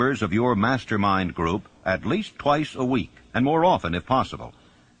the members of your mastermind group at least twice a week, and more often if possible,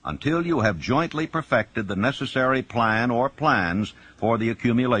 until you have jointly perfected the necessary plan or plans for the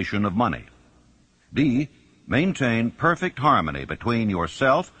accumulation of money. D. Maintain perfect harmony between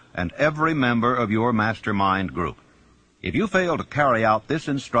yourself and every member of your mastermind group. If you fail to carry out this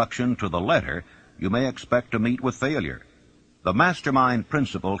instruction to the letter, you may expect to meet with failure. The mastermind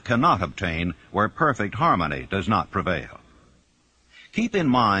principle cannot obtain where perfect harmony does not prevail. Keep in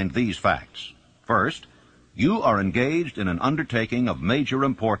mind these facts. First, you are engaged in an undertaking of major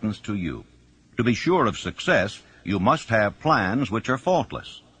importance to you. To be sure of success, you must have plans which are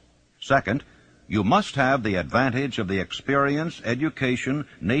faultless. Second, you must have the advantage of the experience, education,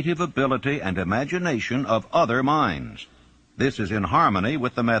 native ability, and imagination of other minds. This is in harmony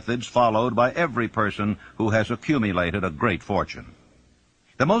with the methods followed by every person who has accumulated a great fortune.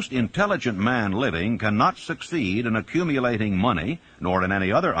 The most intelligent man living cannot succeed in accumulating money, nor in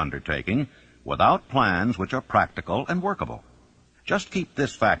any other undertaking, without plans which are practical and workable. Just keep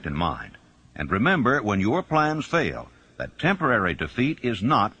this fact in mind, and remember when your plans fail that temporary defeat is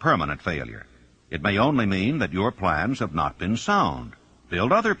not permanent failure. It may only mean that your plans have not been sound.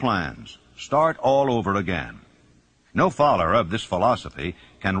 Build other plans. Start all over again. No follower of this philosophy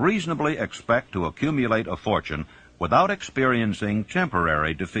can reasonably expect to accumulate a fortune without experiencing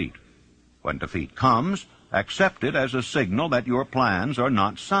temporary defeat. When defeat comes, accept it as a signal that your plans are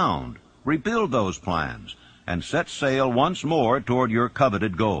not sound. Rebuild those plans and set sail once more toward your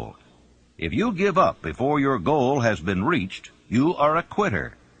coveted goal. If you give up before your goal has been reached, you are a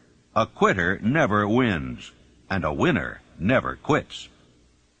quitter. A quitter never wins, and a winner never quits.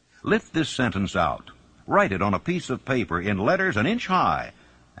 Lift this sentence out. Write it on a piece of paper in letters an inch high,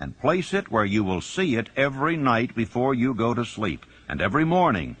 and place it where you will see it every night before you go to sleep, and every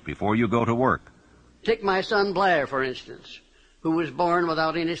morning before you go to work. Take my son Blair, for instance, who was born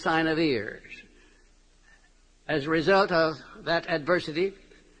without any sign of ears. As a result of that adversity,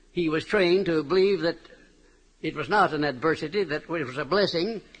 he was trained to believe that it was not an adversity, that it was a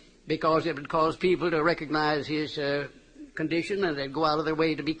blessing, because it would cause people to recognize his condition, and they'd go out of their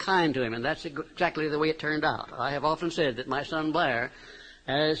way to be kind to him, and that's exactly the way it turned out. I have often said that my son Blair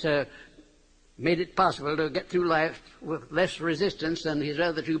has made it possible to get through life with less resistance than his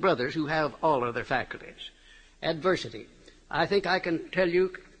other two brothers who have all of their faculties. Adversity. I think I can tell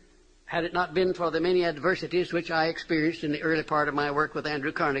you, had it not been for the many adversities which I experienced in the early part of my work with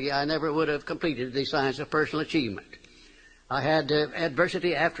Andrew Carnegie, I never would have completed the science of personal achievement. I had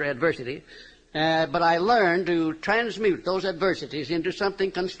adversity after adversity, but I learned to transmute those adversities into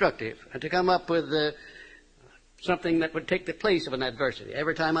something constructive and to come up with something that would take the place of an adversity.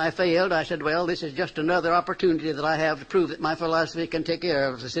 Every time I failed, I said, well, this is just another opportunity that I have to prove that my philosophy can take care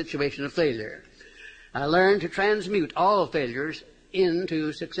of the situation of failure. I learned to transmute all failures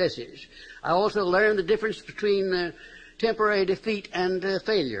into successes. I also learned the difference between temporary defeat and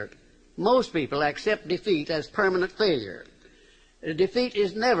failure. Most people accept defeat as permanent failure. Defeat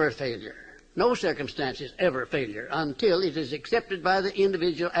is never failure. No circumstance is ever failure until it is accepted by the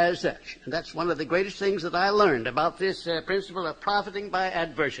individual as such. And that's one of the greatest things that I learned about this principle of profiting by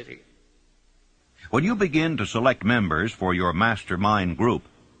adversity. When you begin to select members for your mastermind group,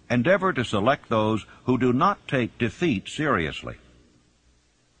 endeavor to select those who do not take defeat seriously.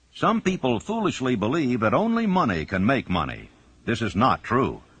 Some people foolishly believe that only money can make money. This is not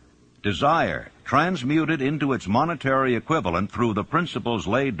true. Desire, transmuted into its monetary equivalent through the principles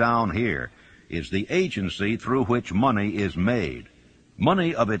laid down here, is the agency through which money is made.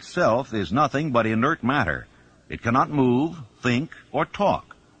 Money of itself is nothing but inert matter. It cannot move, think, or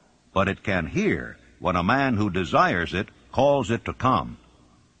talk, but it can hear when a man who desires it calls it to come.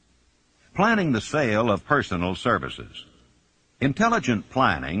 Planning the sale of personal services. Intelligent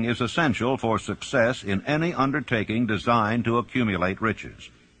planning is essential for success in any undertaking designed to accumulate riches.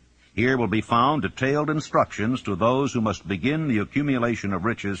 Here will be found detailed instructions to those who must begin the accumulation of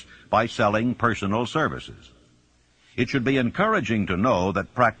riches by selling personal services. It should be encouraging to know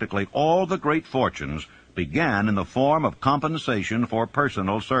that practically all the great fortunes began in the form of compensation for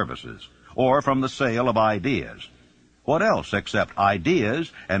personal services, or from the sale of ideas. What else except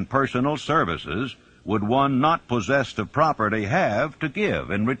ideas and personal services would one not possessed of property have to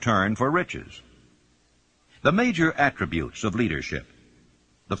give in return for riches? The major attributes of leadership.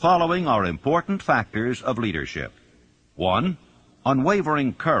 The following are important factors of leadership. 1.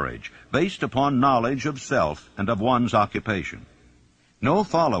 Unwavering courage based upon knowledge of self and of one's occupation. No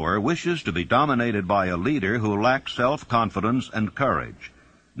follower wishes to be dominated by a leader who lacks self-confidence and courage.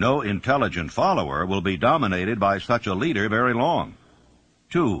 No intelligent follower will be dominated by such a leader very long.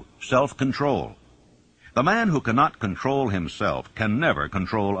 2. Self-control. The man who cannot control himself can never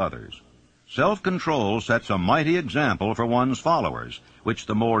control others. Self-control sets a mighty example for one's followers, which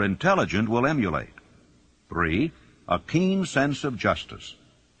the more intelligent will emulate. 3. A keen sense of justice.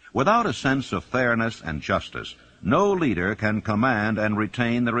 Without a sense of fairness and justice, no leader can command and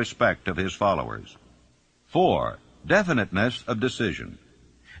retain the respect of his followers. 4. Definiteness of decision.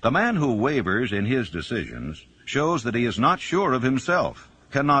 The man who wavers in his decisions shows that he is not sure of himself,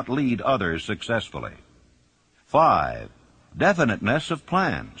 cannot lead others successfully. 5. Definiteness of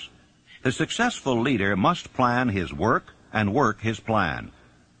plans. The successful leader must plan his work and work his plan.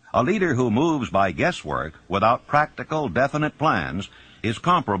 A leader who moves by guesswork without practical, definite plans is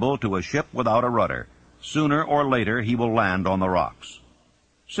comparable to a ship without a rudder. Sooner or later he will land on the rocks.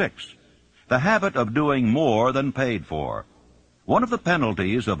 6. The habit of doing more than paid for. One of the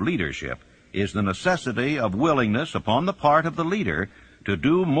penalties of leadership is the necessity of willingness upon the part of the leader to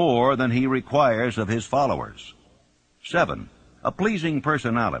do more than he requires of his followers. 7. A pleasing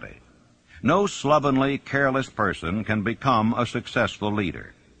personality. No slovenly, careless person can become a successful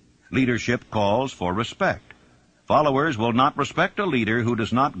leader. Leadership calls for respect. Followers will not respect a leader who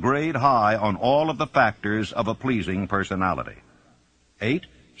does not grade high on all of the factors of a pleasing personality. 8.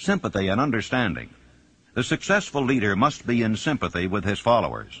 Sympathy and understanding. The successful leader must be in sympathy with his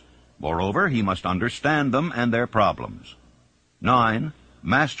followers. Moreover, he must understand them and their problems. 9.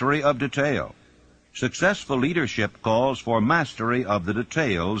 Mastery of detail. Successful leadership calls for mastery of the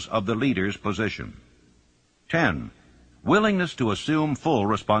details of the leader's position. 10. Willingness to assume full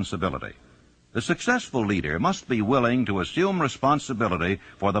responsibility. The successful leader must be willing to assume responsibility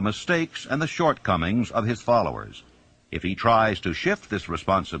for the mistakes and the shortcomings of his followers. If he tries to shift this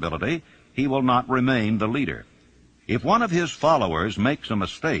responsibility, he will not remain the leader. If one of his followers makes a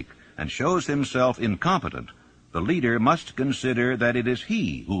mistake and shows himself incompetent, the leader must consider that it is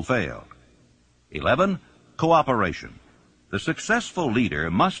he who failed. 11. Cooperation. The successful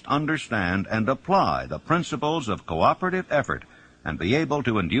leader must understand and apply the principles of cooperative effort and be able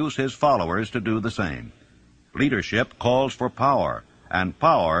to induce his followers to do the same. Leadership calls for power, and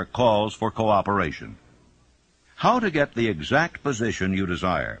power calls for cooperation. How to get the exact position you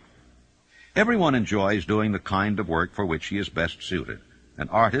desire. Everyone enjoys doing the kind of work for which he is best suited. An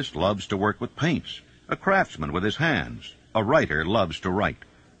artist loves to work with paints, a craftsman with his hands, a writer loves to write.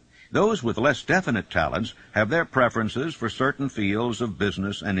 Those with less definite talents have their preferences for certain fields of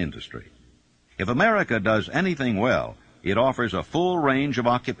business and industry. If America does anything well, it offers a full range of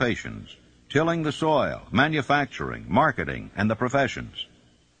occupations: tilling the soil, manufacturing, marketing, and the professions.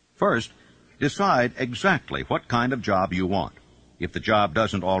 First, decide exactly what kind of job you want. If the job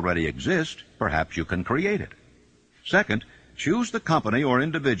doesn't already exist, perhaps you can create it. Second, choose the company or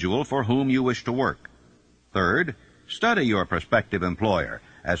individual for whom you wish to work. Third, study your prospective employer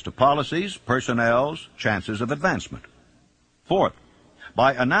as to policies, personnels, chances of advancement. Fourth,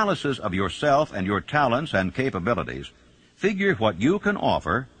 by analysis of yourself and your talents and capabilities, figure what you can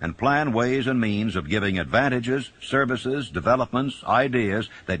offer and plan ways and means of giving advantages, services, developments, ideas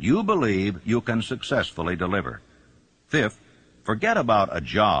that you believe you can successfully deliver. Fifth, forget about a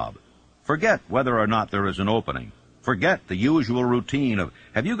job. Forget whether or not there is an opening. Forget the usual routine of,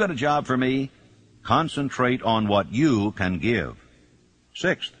 have you got a job for me? Concentrate on what you can give.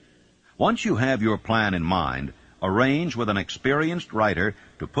 Sixth, once you have your plan in mind, arrange with an experienced writer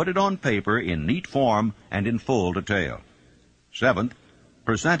to put it on paper in neat form and in full detail. Seventh,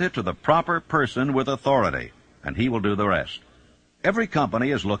 present it to the proper person with authority, and he will do the rest. Every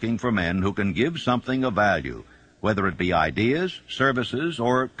company is looking for men who can give something of value, whether it be ideas, services,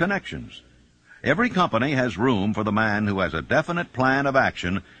 or connections. Every company has room for the man who has a definite plan of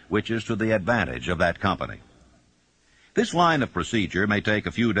action which is to the advantage of that company. This line of procedure may take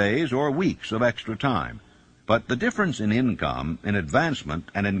a few days or weeks of extra time, but the difference in income, in advancement,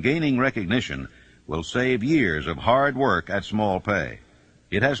 and in gaining recognition will save years of hard work at small pay.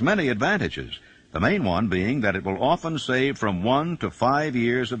 It has many advantages, the main one being that it will often save from 1 to 5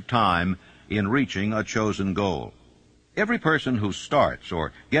 years of time in reaching a chosen goal. Every person who starts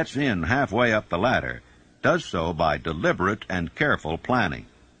or gets in halfway up the ladder does so by deliberate and careful planning.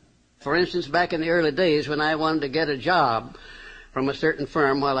 For instance, back in the early days when I wanted to get a job from a certain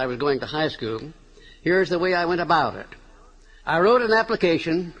firm while I was going to high school, here's the way I went about it. I wrote an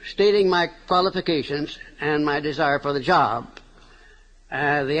application stating my qualifications and my desire for the job.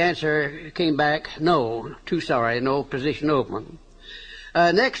 The answer came back, no, too sorry, no position open.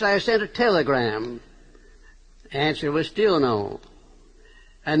 Next, I sent a telegram. Answer was still no.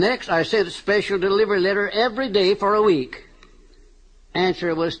 Next, I sent a special delivery letter every day for a week.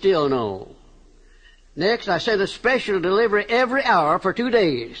 Answer was still no. Next, I sent a special delivery every hour for 2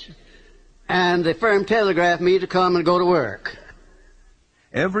 days. And the firm telegraphed me to come and go to work.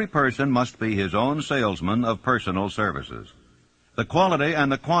 Every person must be his own salesman of personal services. The quality and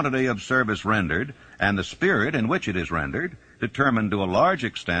the quantity of service rendered, and the spirit in which it is rendered, determine to a large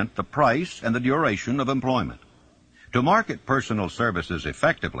extent the price and the duration of employment. To market personal services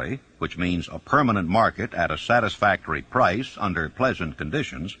effectively, which means a permanent market at a satisfactory price under pleasant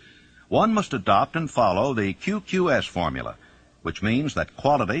conditions, one must adopt and follow the QQS formula, which means that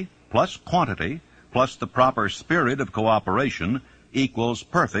quality plus quantity plus the proper spirit of cooperation equals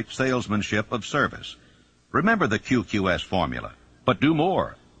perfect salesmanship of service. Remember the QQS formula, but do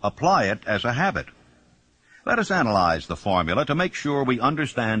more. Apply it as a habit. Let us analyze the formula to make sure we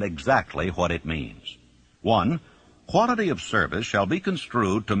understand exactly what it means. 1. Quality of service shall be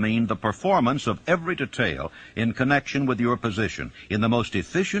construed to mean the performance of every detail in connection with your position in the most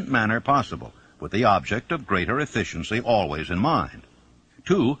efficient manner possible, with the object of greater efficiency always in mind.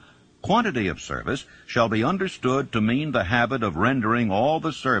 2. Quantity of service shall be understood to mean the habit of rendering all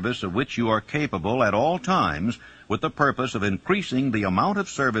the service of which you are capable at all times, with the purpose of increasing the amount of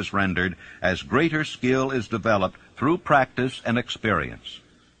service rendered as greater skill is developed through practice and experience.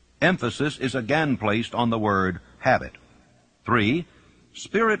 Emphasis is again placed on the word habit. 3.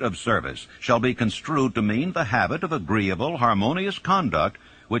 Spirit of service shall be construed to mean the habit of agreeable, harmonious conduct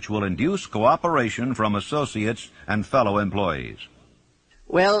which will induce cooperation from associates and fellow employees.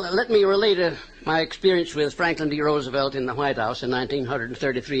 Well, let me relate my experience with Franklin D. Roosevelt in the White House in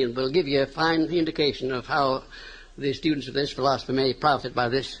 1933, and will give you a fine indication of how the students of this philosophy may profit by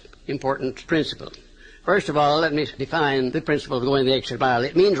this important principle. First of all, let me define the principle of going the extra mile.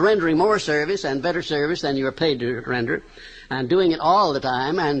 It means rendering more service and better service than you are paid to render, and doing it all the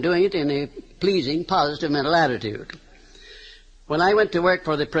time, and doing it in a pleasing, positive mental attitude. When I went to work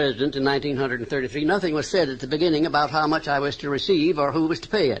for the President in 1933, nothing was said at the beginning about how much I was to receive or who was to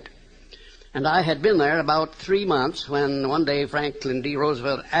pay it. And I had been there about 3 months when one day Franklin D.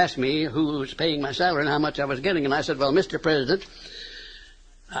 Roosevelt asked me who was paying my salary and how much I was getting, and I said, well, Mr. President,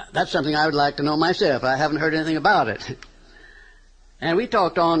 that's something I would like to know myself. I haven't heard anything about it. And we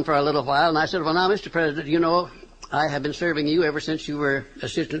talked on for a little while, and I said, well, now, Mr. President, you know, I have been serving you ever since you were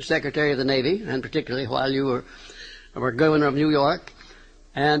Assistant Secretary of the Navy, and particularly while you were Governor of New York.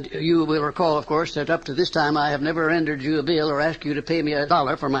 And you will recall, of course, that up to this time I have never rendered you a bill or asked you to pay me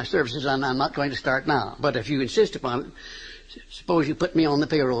 $1 for my services, and I'm not going to start now. But if you insist upon it, suppose you put me on the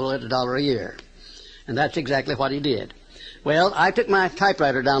payroll at $1 a year. And that's exactly what he did. Well, I took my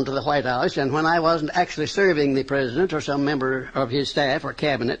typewriter down to the White House, and when I wasn't actually serving the President or some member of his staff or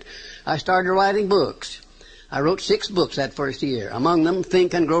cabinet, I started writing books. I wrote 6 books that first year, among them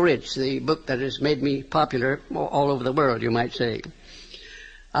Think and Grow Rich, the book that has made me popular all over the world, you might say.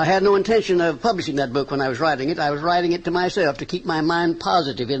 I had no intention of publishing that book when I was writing it. I was writing it to myself to keep my mind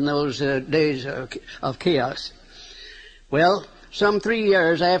positive in those days of chaos. Well, some 3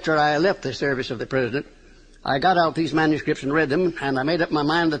 years after I left the service of the President, I got out these manuscripts and read them, and I made up my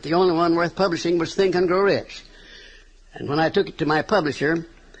mind that the only one worth publishing was Think and Grow Rich. And when I took it to my publisher,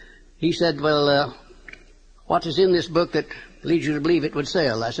 he said, well, what is in this book that leads you to believe it would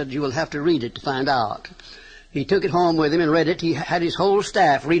sell? I said, you will have to read it to find out. He took it home with him and read it. He had his whole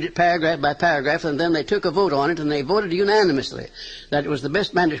staff read it paragraph by paragraph, and then they took a vote on it, and they voted unanimously that it was the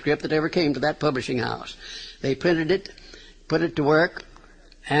best manuscript that ever came to that publishing house. They printed it, put it to work,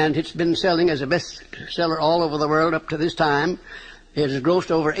 and it's been selling as a bestseller all over the world up to this time. It has grossed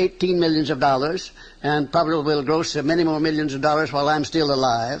over $18 million, and probably will gross many more millions of dollars while I'm still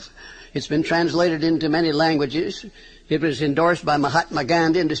alive. It's been translated into many languages. It was endorsed by Mahatma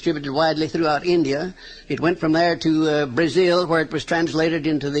Gandhi and distributed widely throughout India. It went from there to Brazil, where it was translated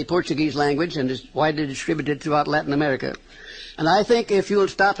into the Portuguese language and is widely distributed throughout Latin America. And I think if you'll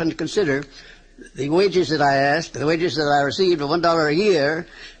stop and consider the wages that I asked, the wages that I received of $1 a year,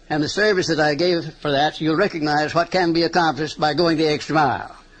 and the service that I gave for that, you'll recognize what can be accomplished by going the extra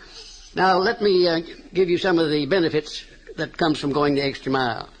mile. Now, let me give you some of the benefits that comes from going the extra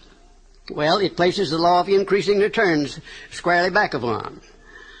mile. Well, it places the law of increasing returns squarely back of one.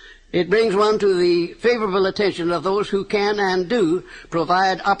 It brings one to the favorable attention of those who can and do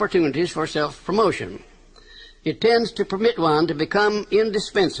provide opportunities for self-promotion. It tends to permit one to become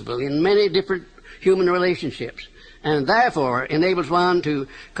indispensable in many different human relationships, and therefore enables one to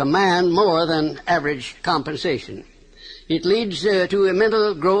command more than average compensation. It leads to a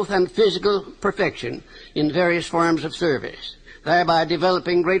mental growth and physical perfection in various forms of service, thereby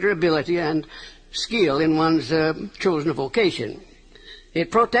developing greater ability and skill in one's chosen vocation.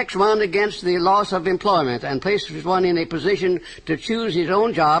 It protects one against the loss of employment and places one in a position to choose his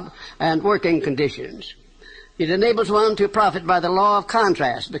own job and working conditions. It enables one to profit by the law of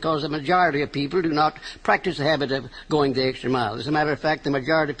contrast, because the majority of people do not practice the habit of going the extra mile. As a matter of fact, the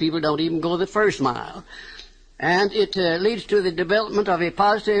majority of people don't even go the first mile. And it leads to the development of a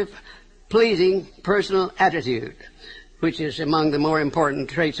positive, pleasing personal attitude, which is among the more important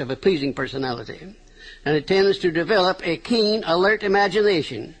traits of a pleasing personality. And it tends to develop a keen, alert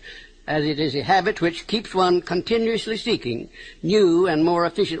imagination, as it is a habit which keeps one continuously seeking new and more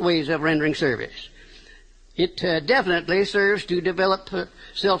efficient ways of rendering service. It definitely serves to develop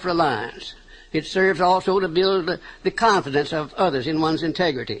self-reliance. It serves also to build the confidence of others in one's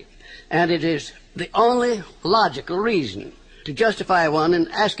integrity. And it is the only logical reason to justify one in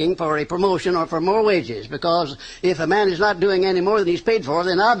asking for a promotion or for more wages, because if a man is not doing any more than he's paid for,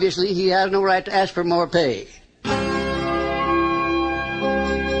 then obviously he has no right to ask for more pay.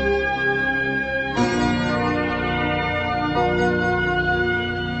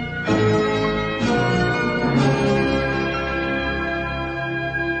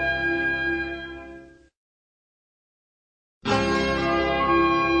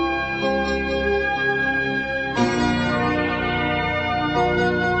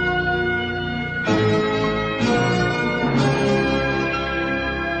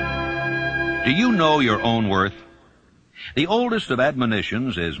 Do you know your own worth? The oldest of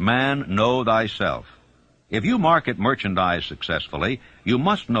admonitions is, man, know thyself. If you market merchandise successfully, you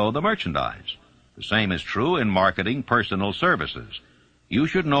must know the merchandise. The same is true in marketing personal services. You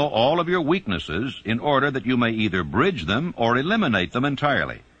should know all of your weaknesses in order that you may either bridge them or eliminate them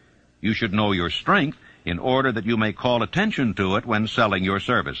entirely. You should know your strength in order that you may call attention to it when selling your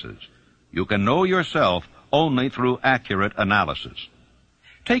services. You can know yourself only through accurate analysis.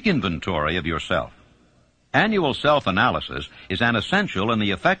 Take inventory of yourself. Annual self-analysis is an essential in the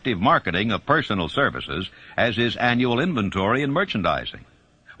effective marketing of personal services, as is annual inventory in merchandising.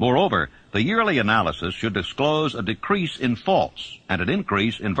 Moreover, the yearly analysis should disclose a decrease in faults and an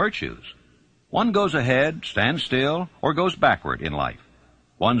increase in virtues. One goes ahead, stands still, or goes backward in life.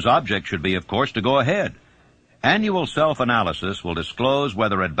 One's object should be, of course, to go ahead. Annual self-analysis will disclose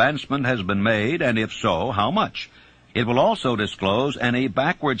whether advancement has been made, and if so, how much. It will also disclose any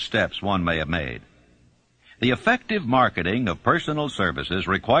backward steps one may have made. The effective marketing of personal services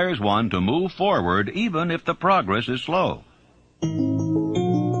requires one to move forward even if the progress is slow.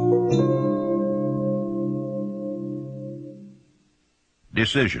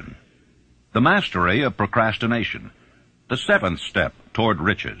 Decision. The mastery of procrastination. The seventh step toward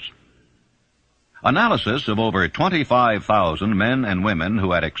riches. Analysis of over 25,000 men and women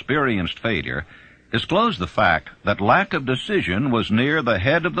who had experienced failure disclosed the fact that lack of decision was near the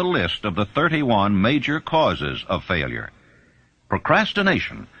head of the list of the 31 major causes of failure.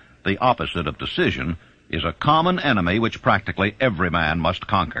 Procrastination, the opposite of decision, is a common enemy which practically every man must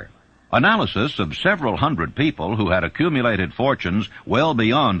conquer. Analysis of several hundred people who had accumulated fortunes well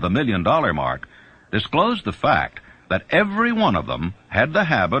beyond the $1 million mark disclosed the fact that every one of them had the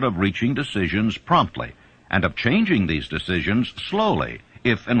habit of reaching decisions promptly and of changing these decisions slowly,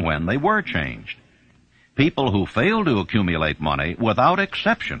 if and when they were changed. People who fail to accumulate money, without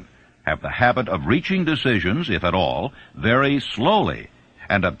exception, have the habit of reaching decisions, if at all, very slowly,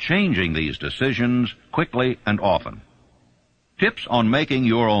 and of changing these decisions quickly and often. Tips on making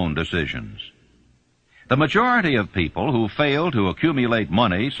your own decisions. The majority of people who fail to accumulate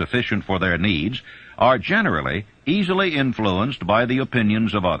money sufficient for their needs are generally easily influenced by the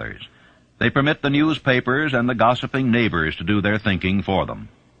opinions of others. They permit the newspapers and the gossiping neighbors to do their thinking for them.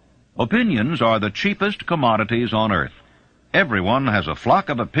 Opinions are the cheapest commodities on earth. Everyone has a flock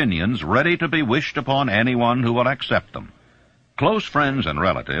of opinions ready to be wished upon anyone who will accept them. Close friends and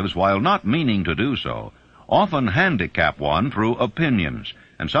relatives, while not meaning to do so, often handicap one through opinions,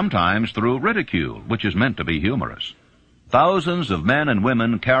 and sometimes through ridicule, which is meant to be humorous. Thousands of men and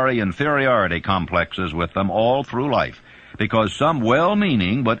women carry inferiority complexes with them all through life, because some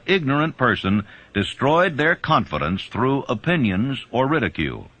well-meaning but ignorant person destroyed their confidence through opinions or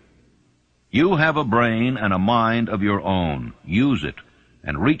ridicule. You have a brain and a mind of your own. Use it,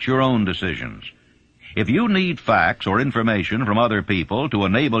 and reach your own decisions. If you need facts or information from other people to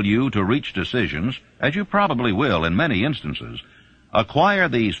enable you to reach decisions, as you probably will in many instances, acquire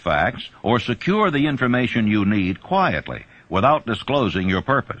these facts or secure the information you need quietly, without disclosing your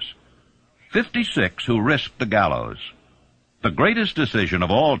purpose. 56 who risked the gallows. The greatest decision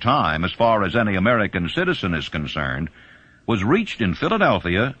of all time, as far as any American citizen is concerned, was reached in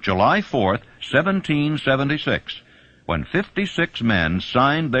Philadelphia, July 4th, 1776, when 56 men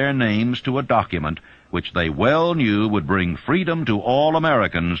signed their names to a document which they well knew would bring freedom to all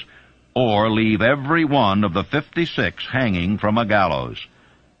Americans, or leave every one of the 56 hanging from a gallows.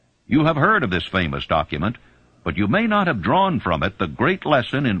 You have heard of this famous document, but you may not have drawn from it the great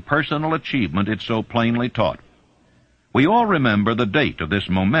lesson in personal achievement it so plainly taught. We all remember the date of this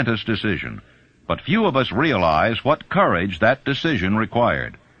momentous decision, but few of us realize what courage that decision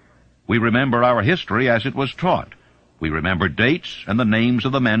required. We remember our history as it was taught. We remember dates and the names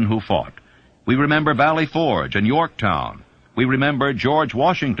of the men who fought. We remember Valley Forge and Yorktown. We remember George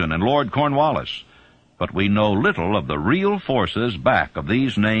Washington and Lord Cornwallis. But we know little of the real forces back of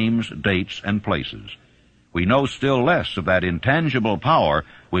these names, dates, and places. We know still less of that intangible power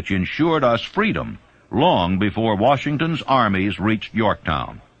which ensured us freedom long before Washington's armies reached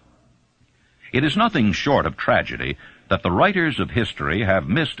Yorktown. It is nothing short of tragedy that the writers of history have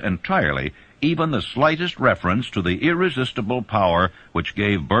missed entirely even the slightest reference to the irresistible power which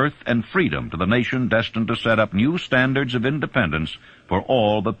gave birth and freedom to the nation destined to set up new standards of independence for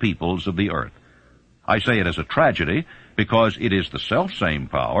all the peoples of the earth. I say it as a tragedy because it is the selfsame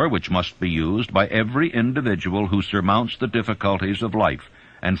power which must be used by every individual who surmounts the difficulties of life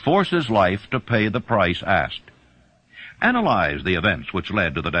and forces life to pay the price asked. Analyze the events which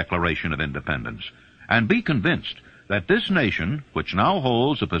led to the Declaration of Independence, and be convinced that this nation, which now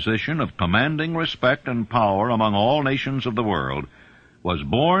holds a position of commanding respect and power among all nations of the world, was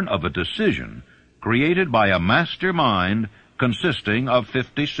born of a decision created by a master mind consisting of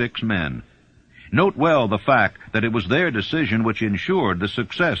 56 men. Note well the fact that it was their decision which ensured the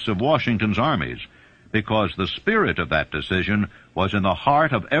success of Washington's armies, because the spirit of that decision was in the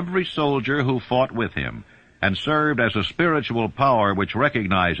heart of every soldier who fought with him, and served as a spiritual power which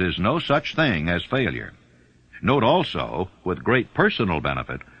recognizes no such thing as failure. Note also, with great personal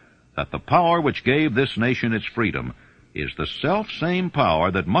benefit, that the power which gave this nation its freedom is the self-same power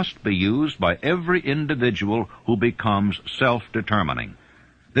that must be used by every individual who becomes self-determining.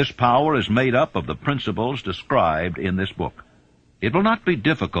 This power is made up of the principles described in this book. It will not be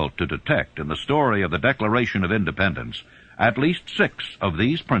difficult to detect in the story of the Declaration of Independence at least 6 of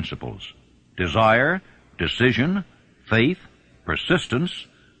these principles: desire, decision, faith, persistence,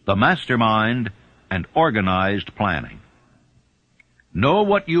 the mastermind, and organized planning. Know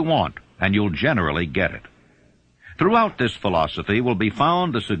what you want, and you'll generally get it. Throughout this philosophy will be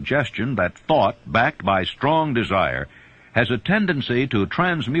found the suggestion that thought, backed by strong desire, has a tendency to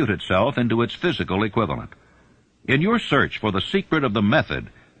transmute itself into its physical equivalent. In your search for the secret of the method,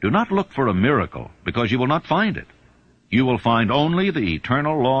 do not look for a miracle, because you will not find it. You will find only the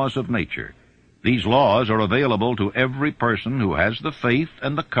eternal laws of nature. These laws are available to every person who has the faith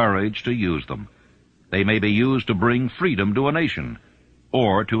and the courage to use them. They may be used to bring freedom to a nation,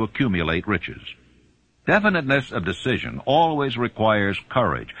 or to accumulate riches. Definiteness of decision always requires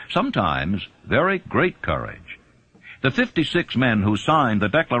courage, sometimes very great courage. The 56 men who signed the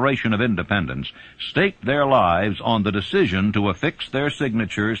Declaration of Independence staked their lives on the decision to affix their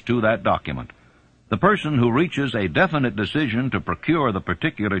signatures to that document. The person who reaches a definite decision to procure the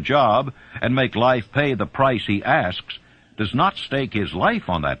particular job and make life pay the price he asks does not stake his life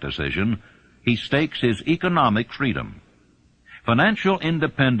on that decision. He stakes his economic freedom. Financial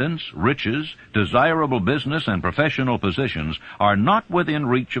independence, riches, desirable business, and professional positions are not within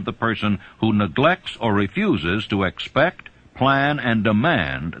reach of the person who neglects or refuses to expect, plan, and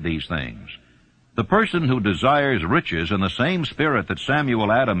demand these things. The person who desires riches in the same spirit that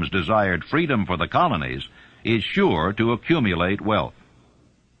Samuel Adams desired freedom for the colonies is sure to accumulate wealth.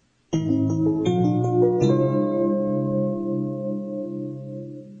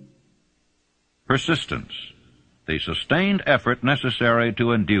 Persistence, the sustained effort necessary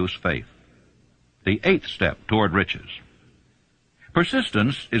to induce faith. The 8th step toward riches.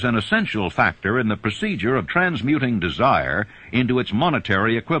 Persistence is an essential factor in the procedure of transmuting desire into its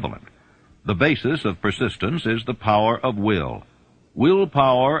monetary equivalent. The basis of persistence is the power of will.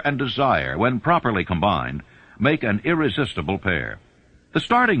 Willpower and desire, when properly combined, make an irresistible pair. The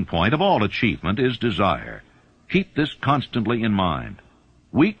starting point of all achievement is desire. Keep this constantly in mind.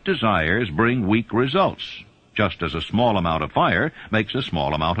 Weak desires bring weak results, just as a small amount of fire makes a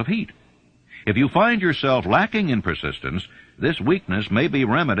small amount of heat. If you find yourself lacking in persistence, this weakness may be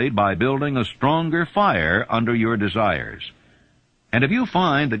remedied by building a stronger fire under your desires. And if you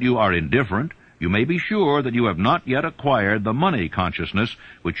find that you are indifferent, you may be sure that you have not yet acquired the money consciousness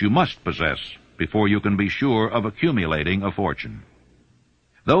which you must possess before you can be sure of accumulating a fortune.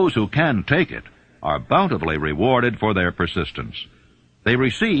 Those who can take it are bountifully rewarded for their persistence. They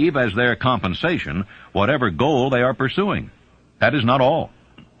receive as their compensation whatever goal they are pursuing. That is not all.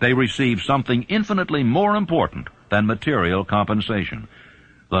 They receive something infinitely more important than material compensation,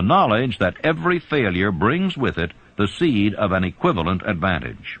 the knowledge that every failure brings with it the seed of an equivalent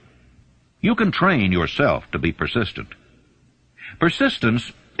advantage. You can train yourself to be persistent.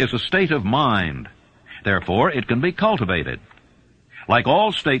 Persistence is a state of mind. Therefore, it can be cultivated. Like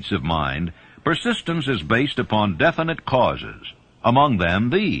all states of mind, persistence is based upon definite causes. Among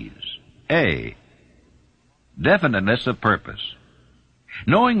them, these. A. Definiteness of purpose.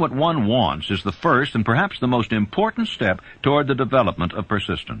 Knowing what one wants is the first and perhaps the most important step toward the development of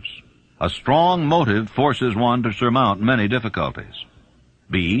persistence. A strong motive forces one to surmount many difficulties.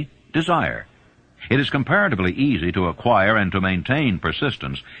 B. Desire. It is comparatively easy to acquire and to maintain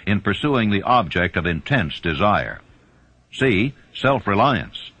persistence in pursuing the object of intense desire. C.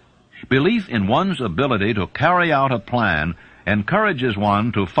 Self-reliance. Belief in one's ability to carry out a plan encourages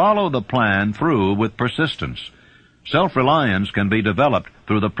one to follow the plan through with persistence. Self-reliance can be developed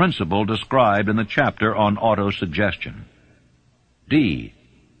through the principle described in the chapter on autosuggestion. D.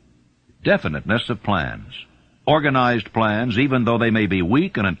 Definiteness of plans. Organized plans, even though they may be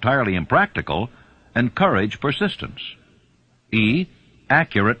weak and entirely impractical, encourage persistence. E.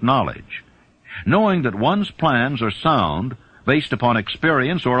 Accurate knowledge. Knowing that one's plans are sound, based upon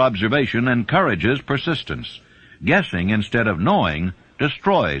experience or observation, encourages persistence. Guessing instead of knowing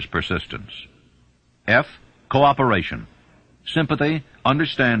destroys persistence. F. Cooperation. Sympathy,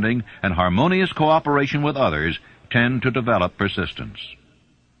 understanding, and harmonious cooperation with others tend to develop persistence.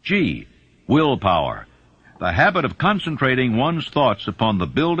 G. Willpower. The habit of concentrating one's thoughts upon the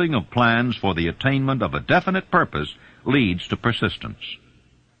building of plans for the attainment of a definite purpose leads to persistence.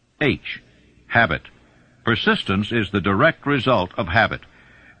 H. Habit. Persistence is the direct result of habit.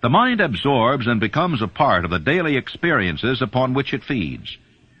 The mind absorbs and becomes a part of the daily experiences upon which it feeds.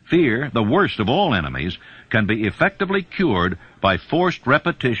 Fear, the worst of all enemies, can be effectively cured by forced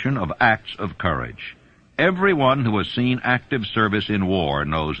repetition of acts of courage. Everyone who has seen active service in war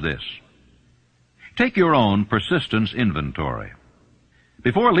knows this. Take your own persistence inventory.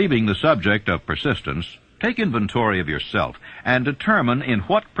 Before leaving the subject of persistence, take inventory of yourself and determine in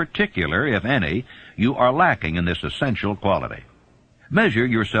what particular, if any, you are lacking in this essential quality. Measure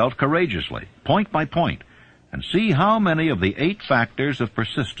yourself courageously, point by point, and see how many of the 8 factors of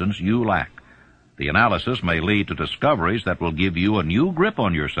persistence you lack. The analysis may lead to discoveries that will give you a new grip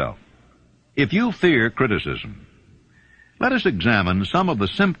on yourself. If you fear criticism, let us examine some of the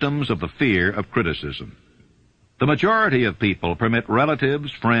symptoms of the fear of criticism. The majority of people permit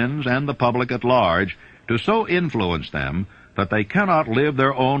relatives, friends, and the public at large to so influence them that they cannot live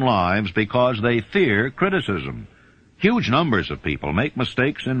their own lives because they fear criticism. Huge numbers of people make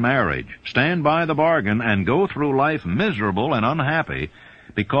mistakes in marriage, stand by the bargain, and go through life miserable and unhappy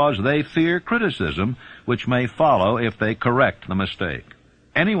because they fear criticism, which may follow if they correct the mistake.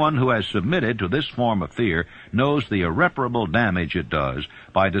 Anyone who has submitted to this form of fear knows the irreparable damage it does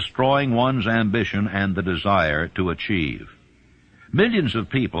by destroying one's ambition and the desire to achieve. Millions of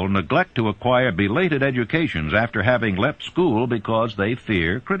people neglect to acquire belated educations after having left school because they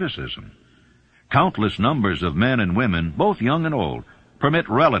fear criticism. Countless numbers of men and women, both young and old, permit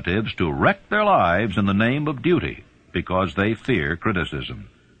relatives to wreck their lives in the name of duty because they fear criticism.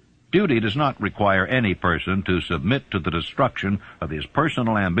 Duty does not require any person to submit to the destruction of his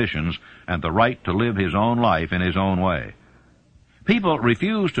personal ambitions and the right to live his own life in his own way. People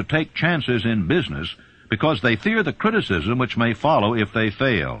refuse to take chances in business because they fear the criticism which may follow if they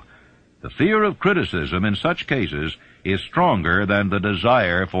fail. The fear of criticism in such cases is stronger than the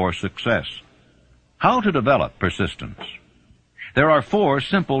desire for success. How to develop persistence? There are 4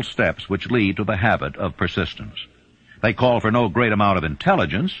 simple steps which lead to the habit of persistence. They call for no great amount of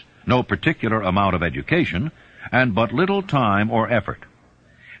intelligence, no particular amount of education, and but little time or effort.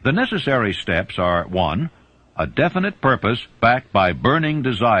 The necessary steps are 1. a definite purpose backed by burning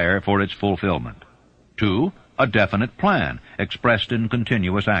desire for its fulfillment. 2, a definite plan expressed in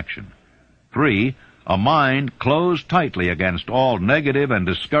continuous action. 3, a mind closed tightly against all negative and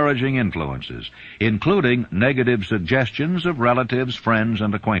discouraging influences, including negative suggestions of relatives, friends,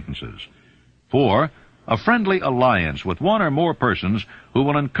 and acquaintances. 4, a friendly alliance with one or more persons who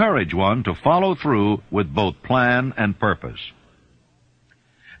will encourage one to follow through with both plan and purpose.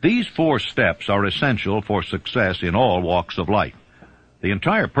 These 4 steps are essential for success in all walks of life. The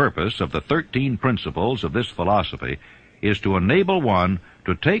entire purpose of the 13 principles of this philosophy is to enable one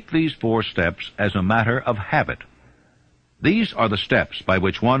to take these 4 steps as a matter of habit. These are the steps by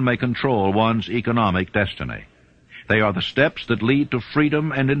which one may control one's economic destiny. They are the steps that lead to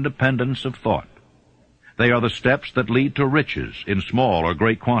freedom and independence of thought. They are the steps that lead to riches in small or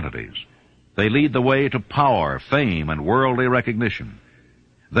great quantities. They lead the way to power, fame, and worldly recognition.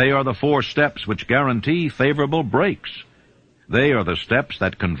 They are the 4 steps which guarantee favorable breaks. They are the steps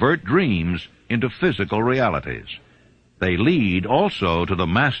that convert dreams into physical realities. They lead also to the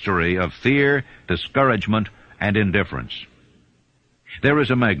mastery of fear, discouragement, and indifference. There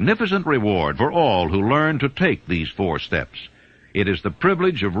is a magnificent reward for all who learn to take these 4 steps. It is the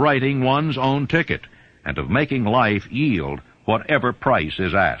privilege of writing one's own ticket and of making life yield whatever price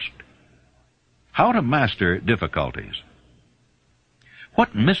is asked. How to master difficulties.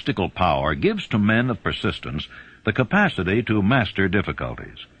 What mystical power gives to men of persistence the capacity to master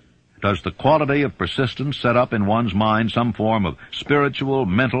difficulties? Does the quality of persistence set up in one's mind some form of spiritual,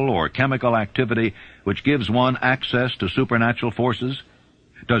 mental, or chemical activity which gives one access to supernatural forces?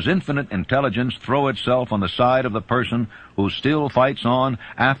 Does infinite intelligence throw itself on the side of the person who still fights on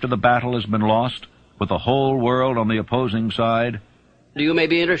after the battle has been lost, with the whole world on the opposing side? You may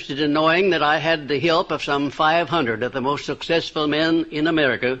be interested in knowing that I had the help of some 500 of the most successful men in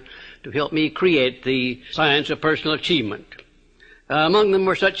America to help me create the science of personal achievement. Among them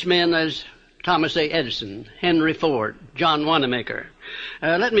were such men as Thomas A. Edison, Henry Ford, John Wanamaker.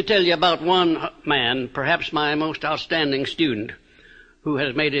 Let me tell you about one man, perhaps my most outstanding student, who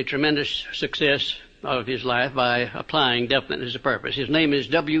has made a tremendous success of his life by applying definiteness of purpose. His name is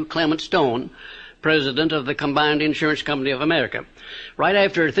W. Clement Stone, president of the Combined Insurance Company of America. Right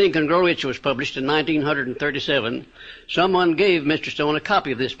after Think and Grow Rich was published in 1937, someone gave Mr. Stone a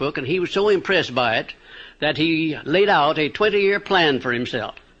copy of this book, and he was so impressed by it that he laid out a 20-year plan for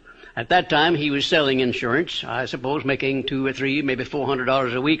himself. At that time, he was selling insurance, I suppose making $200 or $300, maybe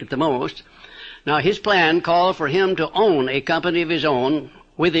 $400 a week at the most. Now, his plan called for him to own a company of his own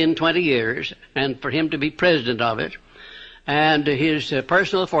within 20 years, and for him to be president of it, and his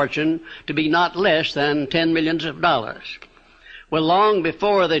personal fortune to be not less than $10 million. Well, long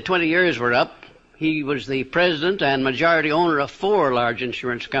before the 20 years were up, he was the president and majority owner of 4 large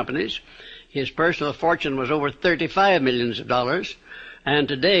insurance companies. His personal fortune was over $35 million, and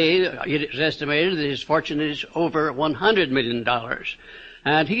today it is estimated that his fortune is over $100 million.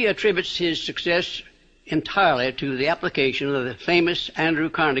 And he attributes his success entirely to the application of the famous Andrew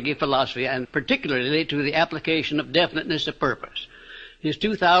Carnegie philosophy, and particularly to the application of definiteness of purpose. His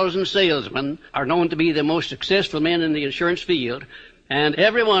 2,000 salesmen are known to be the most successful men in the insurance field, and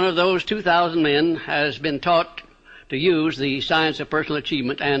every one of those 2,000 men has been taught to use the science of personal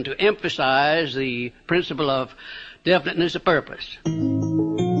achievement and to emphasize the principle of definiteness of purpose.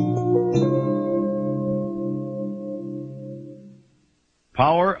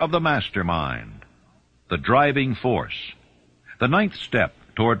 Power of the mastermind, the driving force, the 9th step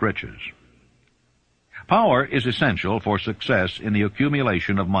toward riches. Power is essential for success in the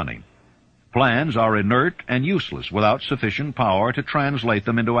accumulation of money. Plans are inert and useless without sufficient power to translate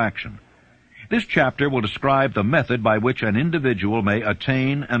them into action. This chapter will describe the method by which an individual may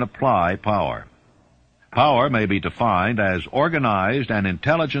attain and apply power. Power may be defined as organized and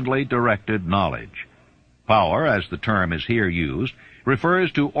intelligently directed knowledge. Power, as the term is here used,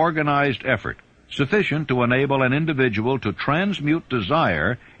 refers to organized effort, sufficient to enable an individual to transmute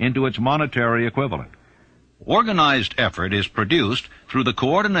desire into its monetary equivalent. Organized effort is produced through the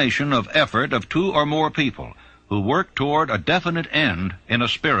coordination of effort of 2 or more people who work toward a definite end in a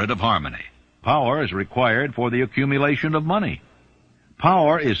spirit of harmony. Power is required for the accumulation of money.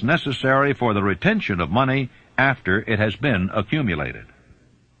 Power is necessary for the retention of money after it has been accumulated.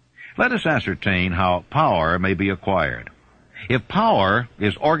 Let us ascertain how power may be acquired. If power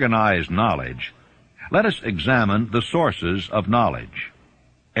is organized knowledge, let us examine the sources of knowledge.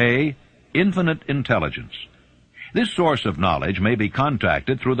 A. Infinite intelligence. This source of knowledge may be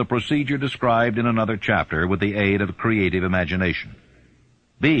contacted through the procedure described in another chapter with the aid of creative imagination.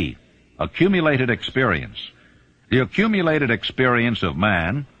 B. Accumulated experience. The accumulated experience of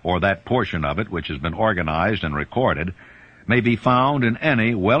man, or that portion of it which has been organized and recorded, may be found in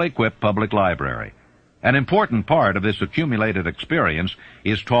any well-equipped public library. An important part of this accumulated experience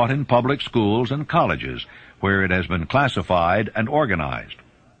is taught in public schools and colleges, where it has been classified and organized.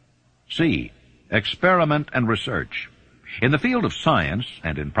 C. Experiment and research. In the field of science,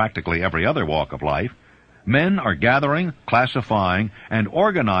 and in practically every other walk of life, men are gathering, classifying, and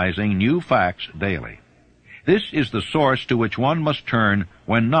organizing new facts daily. This is the source to which one must turn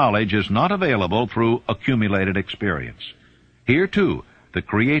when knowledge is not available through accumulated experience. Here, too, the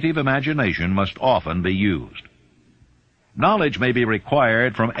creative imagination must often be used. Knowledge may be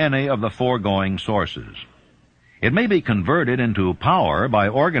required from any of the foregoing sources. It may be converted into power by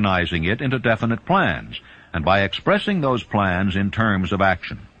organizing it into definite plans, and by expressing those plans in terms of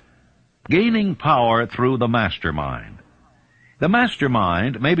action. Gaining power through the mastermind. The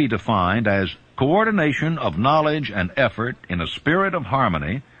mastermind may be defined as coordination of knowledge and effort in a spirit of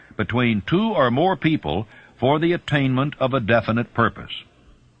harmony between two or more people for the attainment of a definite purpose.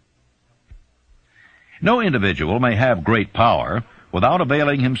 No individual may have great power without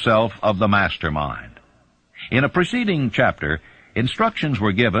availing himself of the mastermind. In a preceding chapter, instructions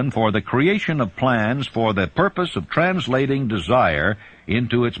were given for the creation of plans for the purpose of translating desire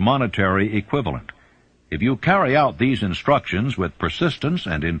into its monetary equivalent. If you carry out these instructions with persistence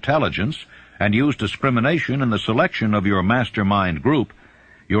and intelligence, and use discrimination in the selection of your mastermind group,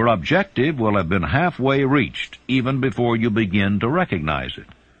 your objective will have been halfway reached even before you begin to recognize it.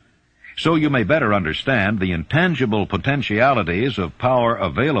 So you may better understand the intangible potentialities of power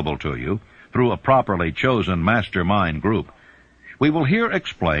available to you through a properly chosen mastermind group. We will here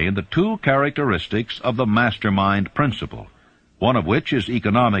explain the two characteristics of the mastermind principle, one of which is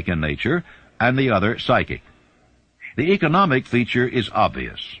economic in nature and the other psychic. The economic feature is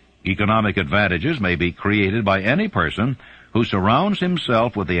obvious. Economic advantages may be created by any person who surrounds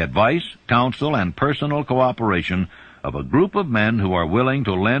himself with the advice, counsel, and personal cooperation of a group of men who are willing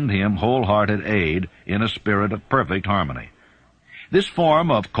to lend him wholehearted aid in a spirit of perfect harmony. This form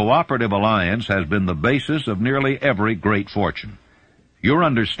of cooperative alliance has been the basis of nearly every great fortune. Your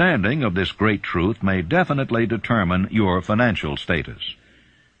understanding of this great truth may definitely determine your financial status.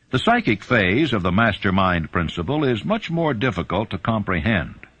 The psychic phase of the mastermind principle is much more difficult to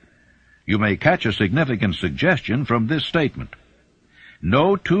comprehend. You may catch a significant suggestion from this statement.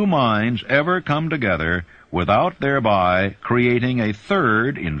 No two minds ever come together without thereby creating a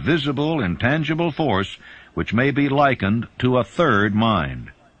third invisible, intangible force which may be likened to a third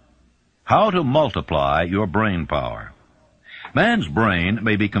mind. How to multiply your brain power. Man's brain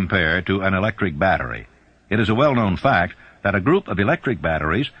may be compared to an electric battery. It is a well-known fact that a group of electric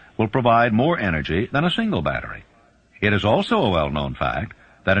batteries will provide more energy than a single battery. It is also a well-known fact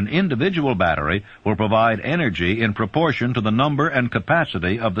that an individual battery will provide energy in proportion to the number and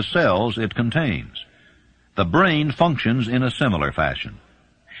capacity of the cells it contains. The brain functions in a similar fashion.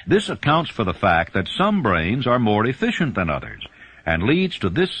 This accounts for the fact that some brains are more efficient than others, and leads to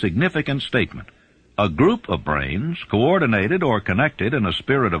this significant statement. A group of brains, coordinated or connected in a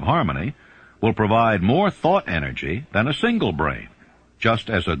spirit of harmony, will provide more thought energy than a single brain, just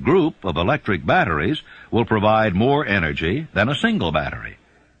as a group of electric batteries will provide more energy than a single battery.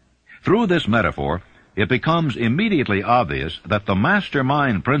 Through this metaphor, it becomes immediately obvious that the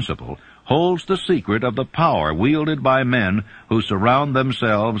mastermind principle holds the secret of the power wielded by men who surround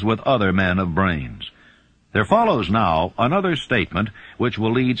themselves with other men of brains. There follows now another statement which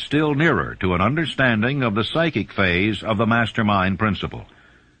will lead still nearer to an understanding of the psychic phase of the mastermind principle.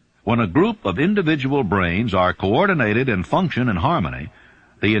 When a group of individual brains are coordinated and function in harmony,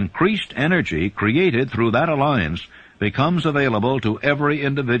 the increased energy created through that alliance becomes available to every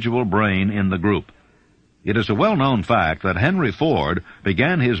individual brain in the group. It is a well-known fact that Henry Ford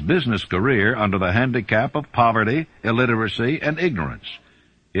began his business career under the handicap of poverty, illiteracy, and ignorance.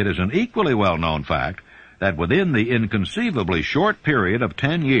 It is an equally well-known fact that within the inconceivably short period of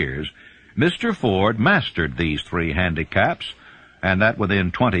 10 years, Mr. Ford mastered these three handicaps, and that within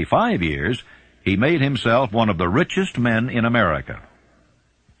 25 years, he made himself one of the richest men in America.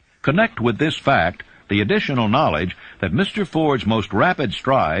 Connect with this fact the additional knowledge that Mr. Ford's most rapid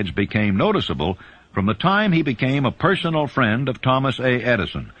strides became noticeable from the time he became a personal friend of Thomas A.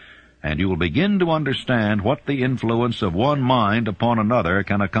 Edison, and you will begin to understand what the influence of one mind upon another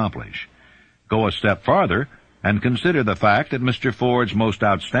can accomplish. Go a step farther and consider the fact that Mr. Ford's most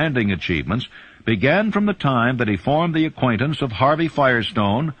outstanding achievements began from the time that he formed the acquaintance of Harvey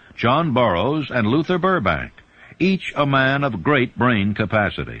Firestone, John Burroughs, and Luther Burbank, each a man of great brain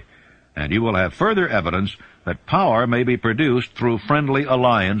capacity. And you will have further evidence that power may be produced through friendly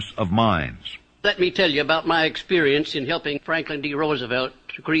alliance of minds. Let me tell you about my experience in helping Franklin D. Roosevelt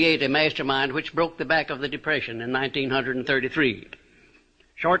to create a mastermind which broke the back of the Depression in 1933.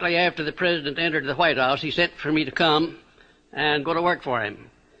 Shortly after the President entered the White House, he sent for me to come and go to work for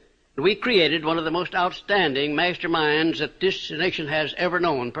him. We created one of the most outstanding masterminds that this nation has ever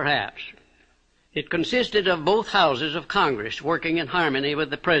known, perhaps. It consisted of both houses of Congress working in harmony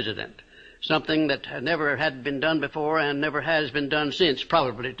with the President, something that never had been done before and never has been done since,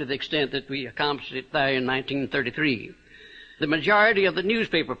 probably to the extent that we accomplished it there in 1933. The majority of the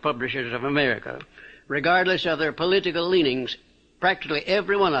newspaper publishers of America, regardless of their political leanings, practically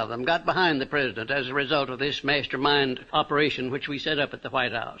every one of them got behind the President as a result of this mastermind operation which we set up at the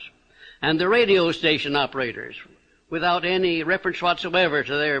White House. And the radio station operators, without any reference whatsoever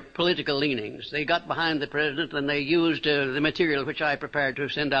to their political leanings, they got behind the President and they used the material which I prepared to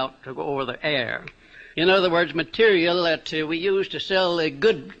send out to go over the air. In other words, material that we used to sell the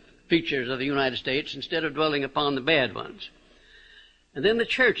good features of the United States instead of dwelling upon the bad ones. And then the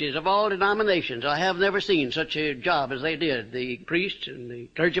churches of all denominations, I have never seen such a job as they did. The priests and the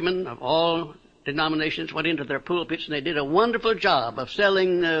clergymen of all denominations went into their pulpits and they did a wonderful job of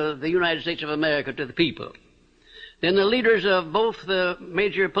selling the United States of America to the people. Then the leaders of both the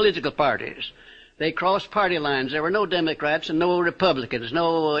major political parties, they crossed party lines. There were no Democrats and no Republicans,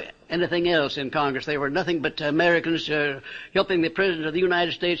 no anything else in Congress. They were nothing but Americans helping the President of the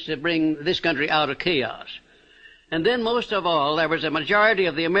United States to bring this country out of chaos. And then most of all, there was a majority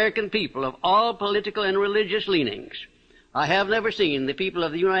of the American people of all political and religious leanings. I have never seen the people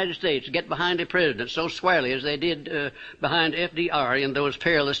of the United States get behind a president so squarely as they did behind FDR in those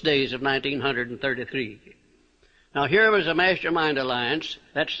perilous days of 1933. Now, here was a mastermind alliance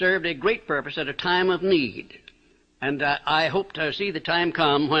that served a great purpose at a time of need. And I hope to see the time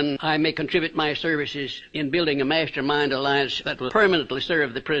come when I may contribute my services in building a mastermind alliance that will permanently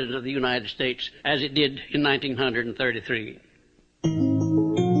serve the President of the United States as it did in 1933.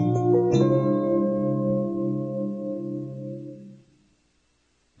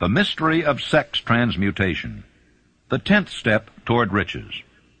 The mystery of sex transmutation, the 10th step toward riches.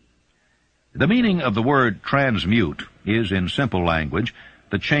 The meaning of the word transmute is, in simple language,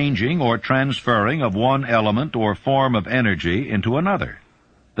 the changing or transferring of one element or form of energy into another.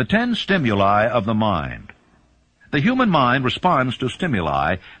 The 10 stimuli of the mind. The human mind responds to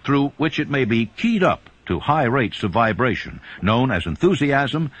stimuli through which it may be keyed up to high rates of vibration, known as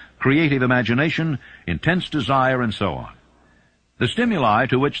enthusiasm, creative imagination, intense desire, and so on. The stimuli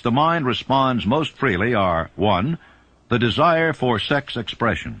to which the mind responds most freely are 1. The desire for sex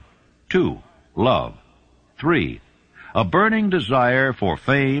expression. 2. Love. 3. A burning desire for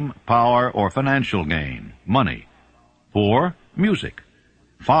fame, power, or financial gain, money. 4. Music.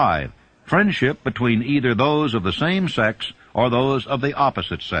 5. Friendship between either those of the same sex or those of the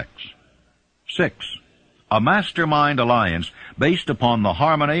opposite sex. 6. A mastermind alliance based upon the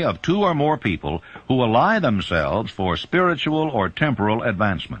harmony of 2 or more people who ally themselves for spiritual or temporal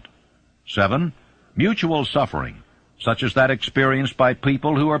advancement. 7. Mutual suffering, such as that experienced by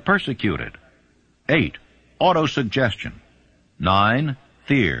people who are persecuted. 8. Autosuggestion. 9.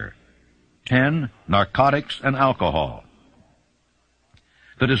 Fear. 10. Narcotics and alcohol.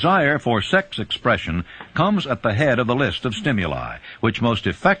 The desire for sex expression comes at the head of the list of stimuli, which most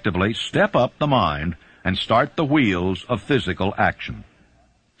effectively step up the mind and start the wheels of physical action.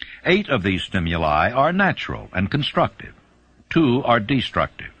 8 of these stimuli are natural and constructive. 2 are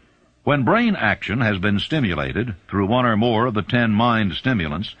destructive. When brain action has been stimulated through one or more of the 10 mind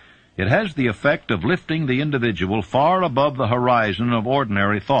stimulants, it has the effect of lifting the individual far above the horizon of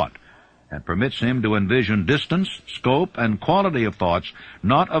ordinary thought and permits him to envision distance, scope, and quality of thoughts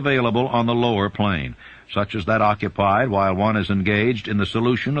not available on the lower plane, such as that occupied while one is engaged in the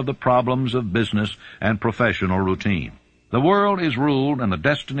solution of the problems of business and professional routine. The world is ruled and the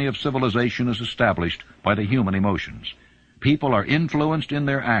destiny of civilization is established by the human emotions. People are influenced in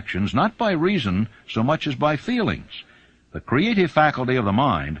their actions not by reason so much as by feelings. The creative faculty of the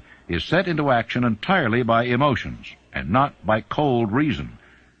mind is set into action entirely by emotions, and not by cold reason.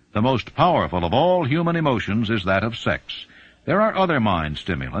 The most powerful of all human emotions is that of sex. There are other mind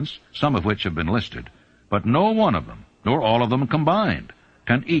stimulants, some of which have been listed, but no one of them, nor all of them combined,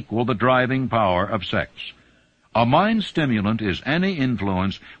 can equal the driving power of sex. A mind stimulant is any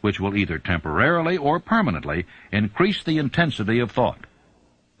influence which will either temporarily or permanently increase the intensity of thought.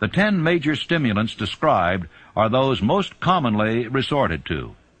 The 10 major stimulants described are those most commonly resorted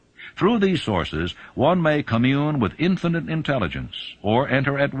to. Through these sources, one may commune with infinite intelligence, or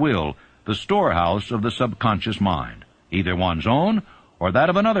enter at will the storehouse of the subconscious mind, either one's own or that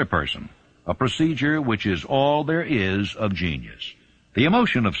of another person, a procedure which is all there is of genius. The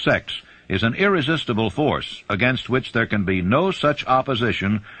emotion of sex is an irresistible force against which there can be no such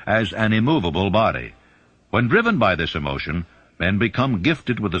opposition as an immovable body. When driven by this emotion, men become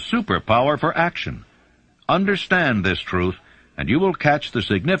gifted with a superpower for action. Understand this truth, and you will catch the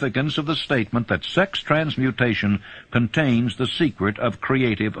significance of the statement that sex transmutation contains the secret of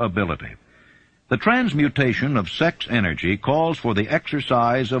creative ability. The transmutation of sex energy calls for the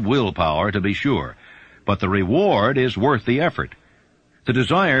exercise of willpower, to be sure, but the reward is worth the effort. The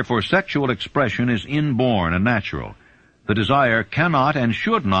desire for sexual expression is inborn and natural. The desire cannot and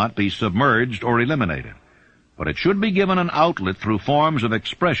should not be submerged or eliminated, but it should be given an outlet through forms of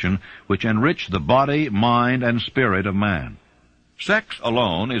expression which enrich the body, mind, and spirit of man. Sex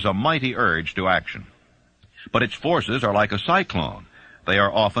alone is a mighty urge to action, but its forces are like a cyclone. They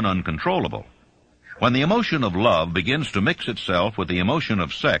are often uncontrollable. When the emotion of love begins to mix itself with the emotion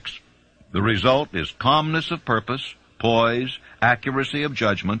of sex, the result is calmness of purpose, poise, accuracy of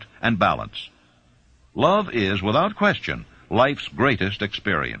judgment, and balance. Love is, without question, life's greatest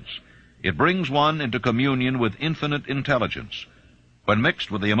experience. It brings one into communion with infinite intelligence. When mixed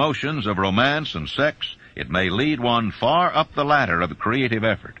with the emotions of romance and sex, it may lead one far up the ladder of creative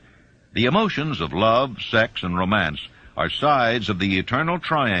effort. The emotions of love, sex, and romance are sides of the eternal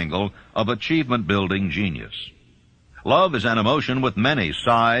triangle of achievement-building genius. Love is an emotion with many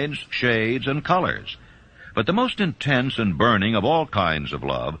sides, shades, and colors. But the most intense and burning of all kinds of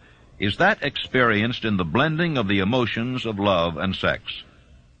love is that experienced in the blending of the emotions of love and sex.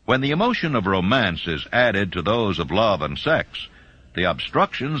 When the emotion of romance is added to those of love and sex, the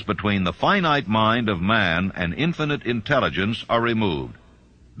obstructions between the finite mind of man and infinite intelligence are removed.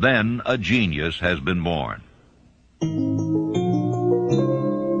 Then a genius has been born.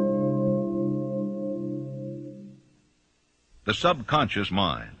 The subconscious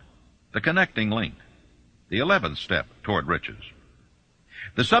mind, the connecting link, the 11th step toward riches.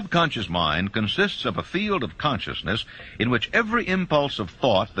 The subconscious mind consists of a field of consciousness in which every impulse of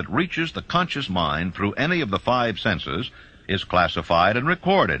thought that reaches the conscious mind through any of the 5 senses is classified and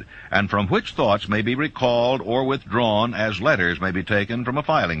recorded, and from which thoughts may be recalled or withdrawn as letters may be taken from a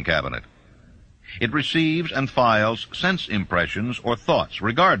filing cabinet. It receives and files sense impressions or thoughts,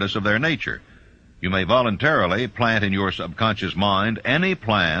 regardless of their nature. You may voluntarily plant in your subconscious mind any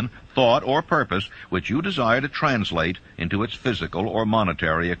plan, thought, or purpose which you desire to translate into its physical or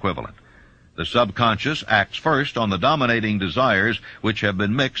monetary equivalent. The subconscious acts first on the dominating desires which have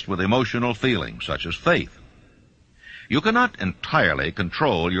been mixed with emotional feelings, such as faith. You cannot entirely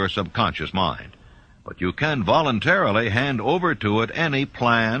control your subconscious mind, but you can voluntarily hand over to it any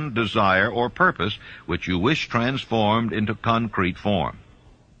plan, desire, or purpose which you wish transformed into concrete form.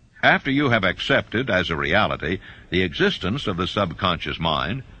 After you have accepted as a reality the existence of the subconscious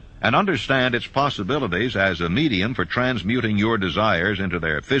mind and understand its possibilities as a medium for transmuting your desires into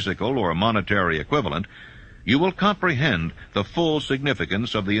their physical or monetary equivalent, you will comprehend the full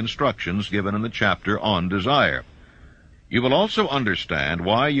significance of the instructions given in the chapter on desire. You will also understand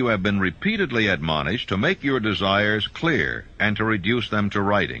why you have been repeatedly admonished to make your desires clear and to reduce them to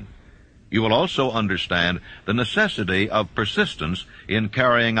writing. You will also understand the necessity of persistence in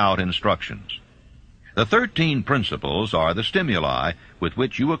carrying out instructions. The 13 principles are the stimuli with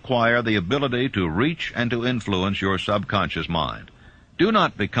which you acquire the ability to reach and to influence your subconscious mind. Do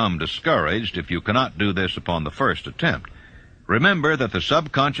not become discouraged if you cannot do this upon the first attempt. Remember that the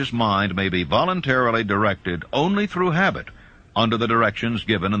subconscious mind may be voluntarily directed only through habit under the directions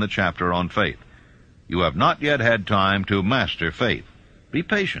given in the chapter on faith. You have not yet had time to master faith. Be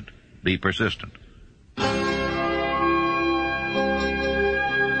patient. Be persistent.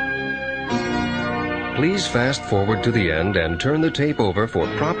 Please fast forward to the end and turn the tape over for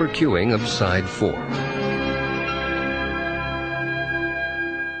proper cueing of side 4.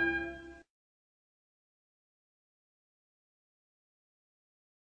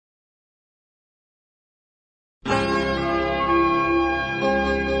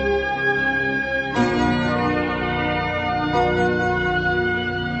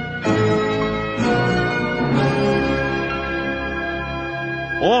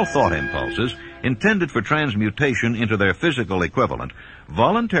 All thought impulses intended for transmutation into their physical equivalent,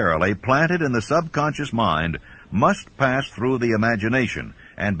 voluntarily planted in the subconscious mind, must pass through the imagination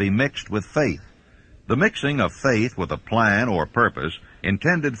and be mixed with faith. The mixing of faith with a plan or purpose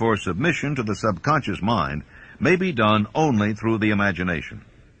intended for submission to the subconscious mind may be done only through the imagination.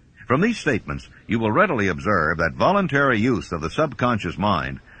 From these statements, you will readily observe that voluntary use of the subconscious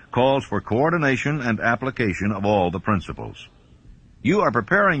mind calls for coordination and application of all the principles. You are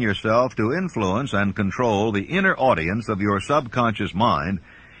preparing yourself to influence and control the inner audience of your subconscious mind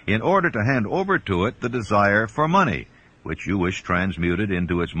in order to hand over to it the desire for money, which you wish transmuted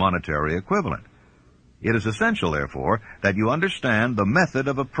into its monetary equivalent. It is essential, therefore, that you understand the method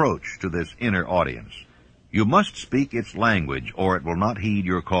of approach to this inner audience. You must speak its language, or it will not heed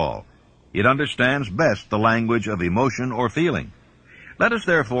your call. It understands best the language of emotion or feeling. Let us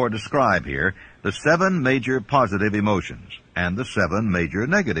therefore describe here the 7 major positive emotions and the 7 major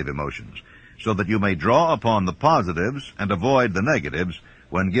negative emotions, so that you may draw upon the positives and avoid the negatives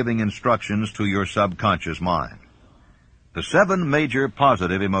when giving instructions to your subconscious mind. The 7 major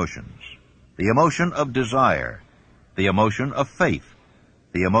positive emotions: the emotion of desire, the emotion of faith,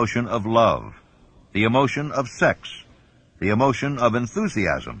 the emotion of love, the emotion of sex, the emotion of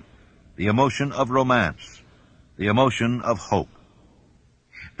enthusiasm, the emotion of romance, the emotion of hope.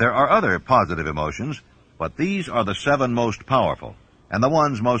 There are other positive emotions, but these are the 7 most powerful and the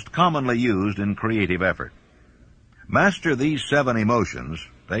ones most commonly used in creative effort. Master these 7 emotions.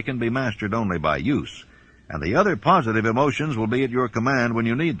 They can be mastered only by use, and the other positive emotions will be at your command when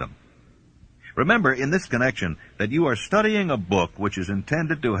you need them. Remember in this connection that you are studying a book which is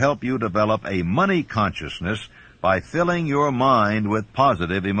intended to help you develop a money consciousness by filling your mind with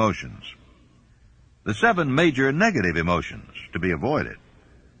positive emotions. The 7 major negative emotions to be avoided: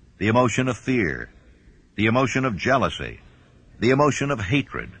 the emotion of fear, the emotion of jealousy, the emotion of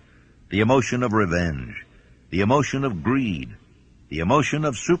hatred, the emotion of revenge, the emotion of greed, the emotion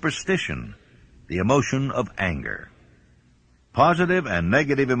of superstition, the emotion of anger. Positive and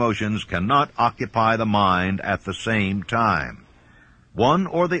negative emotions cannot occupy the mind at the same time. One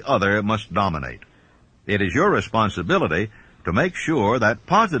or the other must dominate. It is your responsibility to make sure that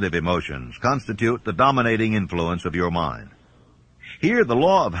positive emotions constitute the dominating influence of your mind. Here the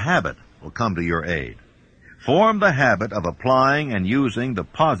law of habit will come to your aid. Form the habit of applying and using the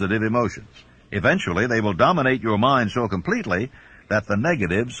positive emotions. Eventually they will dominate your mind so completely that the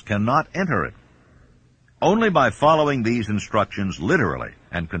negatives cannot enter it. Only by following these instructions literally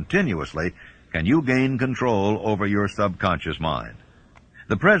and continuously can you gain control over your subconscious mind.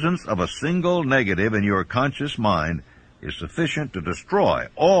 The presence of a single negative in your conscious mind is sufficient to destroy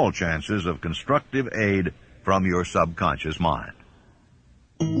all chances of constructive aid from your subconscious mind.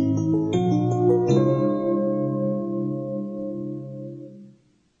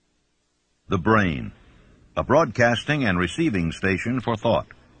 The brain, a broadcasting and receiving station for thought.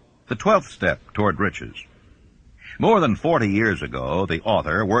 The 12th step toward riches. More than 40 years ago, the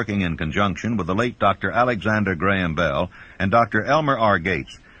author, working in conjunction with the late Dr. Alexander Graham Bell and Dr. Elmer R.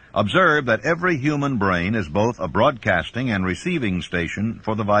 Gates, observed that every human brain is both a broadcasting and receiving station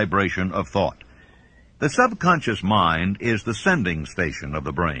for the vibration of thought. The subconscious mind is the sending station of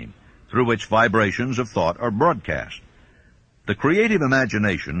the brain, through which vibrations of thought are broadcast. The creative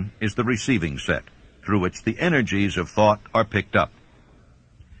imagination is the receiving set, through which the energies of thought are picked up.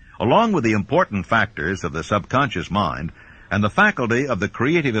 Along with the important factors of the subconscious mind and the faculty of the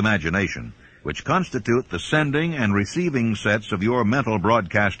creative imagination, which constitute the sending and receiving sets of your mental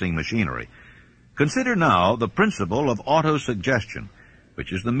broadcasting machinery, consider now the principle of autosuggestion,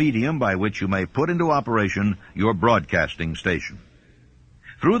 which is the medium by which you may put into operation your broadcasting station.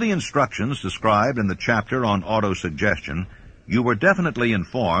 Through the instructions described in the chapter on autosuggestion, you were definitely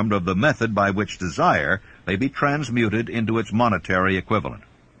informed of the method by which desire may be transmuted into its monetary equivalent.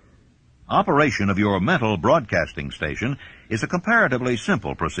 Operation of your mental broadcasting station is a comparatively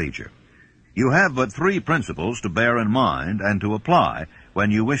simple procedure. You have but 3 principles to bear in mind and to apply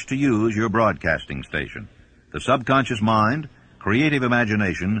when you wish to use your broadcasting station: the subconscious mind, creative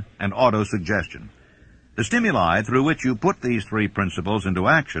imagination, and autosuggestion. The stimuli through which you put these 3 principles into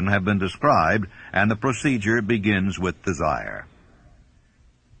action have been described, and the procedure begins with desire.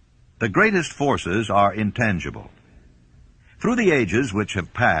 The greatest forces are intangible. Through the ages which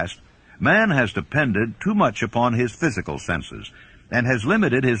have passed, man has depended too much upon his physical senses, and has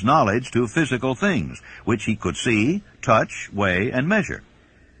limited his knowledge to physical things, which he could see, touch, weigh, and measure.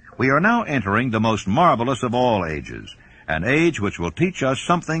 We are now entering the most marvelous of all ages, an age which will teach us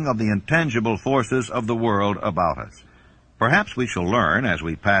something of the intangible forces of the world about us. Perhaps we shall learn, as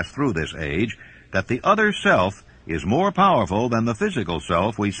we pass through this age, that the other self is more powerful than the physical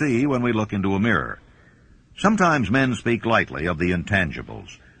self we see when we look into a mirror. Sometimes men speak lightly of the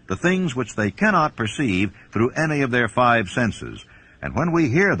intangibles, the things which they cannot perceive through any of their 5 senses, and when we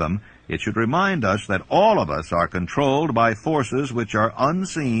hear them, it should remind us that all of us are controlled by forces which are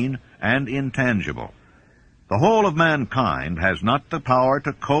unseen and intangible. The whole of mankind has not the power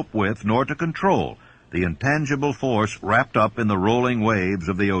to cope with nor to control the intangible force wrapped up in the rolling waves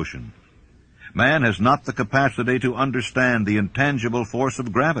of the ocean. Man has not the capacity to understand the intangible force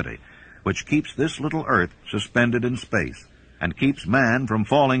of gravity, which keeps this little earth suspended in space, and keeps man from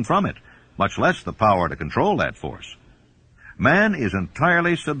falling from it, much less the power to control that force. Man is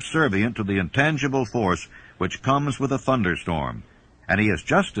entirely subservient to the intangible force which comes with a thunderstorm, and he is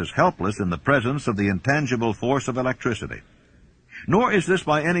just as helpless in the presence of the intangible force of electricity. Nor is this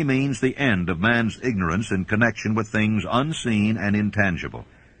by any means the end of man's ignorance in connection with things unseen and intangible.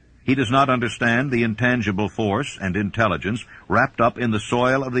 He does not understand the intangible force and intelligence wrapped up in the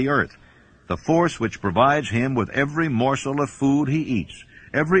soil of the earth, the force which provides him with every morsel of food he eats,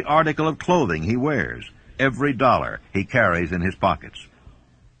 every article of clothing he wears, every dollar he carries in his pockets.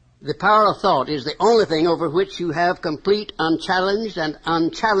 The power of thought is the only thing over which you have complete, unchallenged, and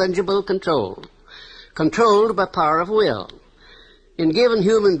unchallengeable control. Controlled by power of will. In giving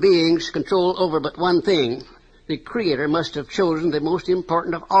human beings control over but one thing, the Creator must have chosen the most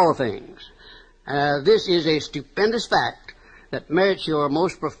important of all things. This is a stupendous fact that merits your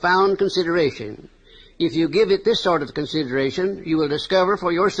most profound consideration. If you give it this sort of consideration, you will discover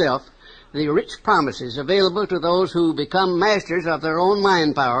for yourself the rich promises available to those who become masters of their own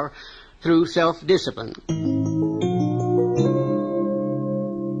mind power through self-discipline.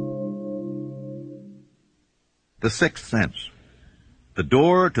 The sixth sense, the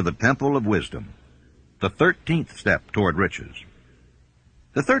door to the temple of wisdom, the 13th step toward riches.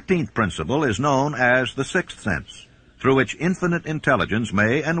 The 13th principle is known as the sixth sense, through which infinite intelligence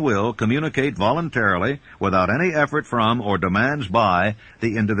may and will communicate voluntarily without any effort from or demands by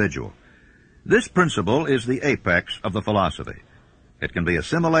the individual. This principle is the apex of the philosophy. It can be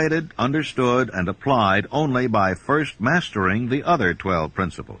assimilated, understood, and applied only by first mastering the other 12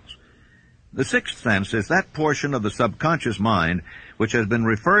 principles. The sixth sense is that portion of the subconscious mind which has been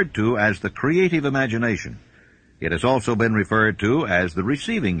referred to as the creative imagination. It has also been referred to as the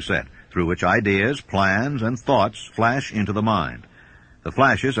receiving set, through which ideas, plans, and thoughts flash into the mind. The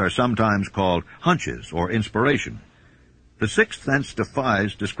flashes are sometimes called hunches or inspiration. The sixth sense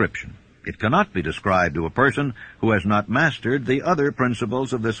defies description. It cannot be described to a person who has not mastered the other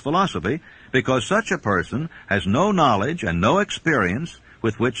principles of this philosophy, because such a person has no knowledge and no experience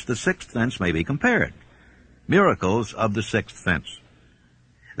with which the sixth sense may be compared. Miracles of the sixth sense.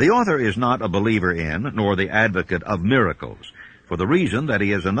 The author is not a believer in, nor the advocate of miracles, for the reason that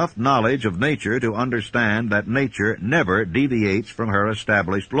he has enough knowledge of nature to understand that nature never deviates from her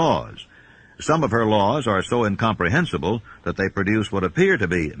established laws. Some of her laws are so incomprehensible that they produce what appear to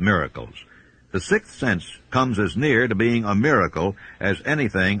be miracles. The sixth sense comes as near to being a miracle as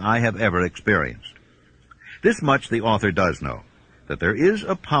anything I have ever experienced. This much the author does know, that there is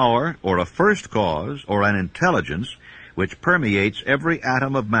a power or a first cause or an intelligence which permeates every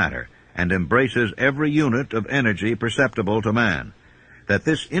atom of matter and embraces every unit of energy perceptible to man, that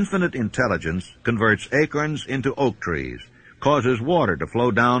this infinite intelligence converts acorns into oak trees, causes water to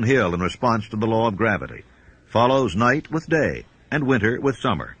flow downhill in response to the law of gravity, follows night with day and winter with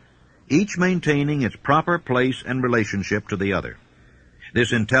summer, each maintaining its proper place and relationship to the other.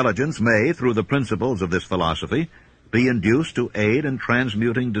 This intelligence may, through the principles of this philosophy, be induced to aid in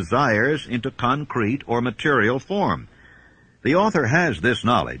transmuting desires into concrete or material form. The author has this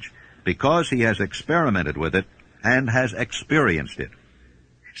knowledge because he has experimented with it and has experienced it.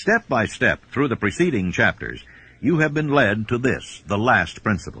 Step by step through the preceding chapters, you have been led to this, the last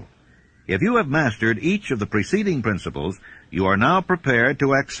principle. If you have mastered each of the preceding principles, you are now prepared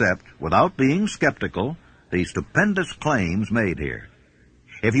to accept, without being skeptical, the stupendous claims made here.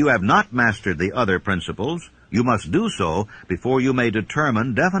 If you have not mastered the other principles, you must do so before you may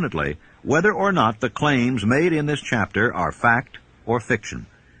determine definitely whether or not the claims made in this chapter are fact or fiction.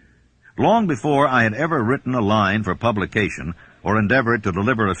 Long before I had ever written a line for publication or endeavored to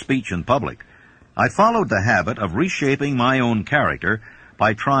deliver a speech in public, I followed the habit of reshaping my own character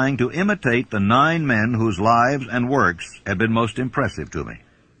by trying to imitate the 9 men whose lives and works had been most impressive to me.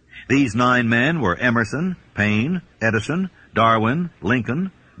 These 9 men were Emerson, Paine, Edison, Darwin,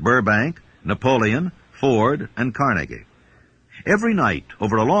 Lincoln, Burbank, Napoleon, Ford, and Carnegie. Every night,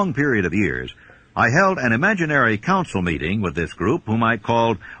 over a long period of years, I held an imaginary council meeting with this group whom I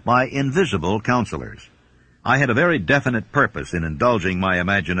called my invisible counselors. I had a very definite purpose in indulging my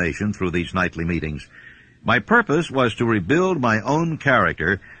imagination through these nightly meetings. My purpose was to rebuild my own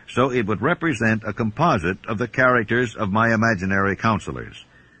character so it would represent a composite of the characters of my imaginary counselors.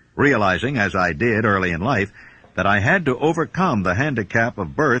 Realizing, as I did early in life, that I had to overcome the handicap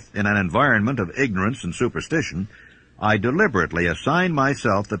of birth in an environment of ignorance and superstition, I deliberately assigned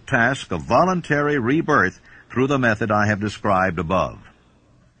myself the task of voluntary rebirth through the method I have described above.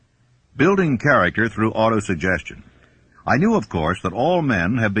 Building character through autosuggestion. I knew, of course, that all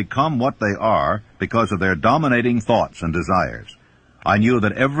men have become what they are because of their dominating thoughts and desires. I knew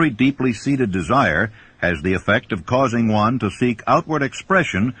that every deeply seated desire has the effect of causing one to seek outward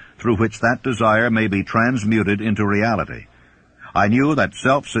expression through which that desire may be transmuted into reality. I knew that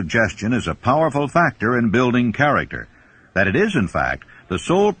self-suggestion is a powerful factor in building character, that it is, in fact, the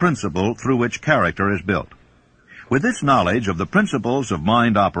sole principle through which character is built. With this knowledge of the principles of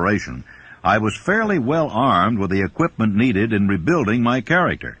mind operation, I was fairly well armed with the equipment needed in rebuilding my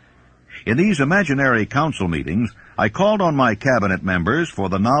character. In these imaginary council meetings, I called on my cabinet members for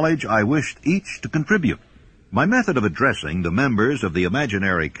the knowledge I wished each to contribute. My method of addressing the members of the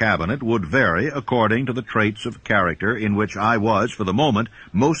imaginary cabinet would vary according to the traits of character in which I was, for the moment,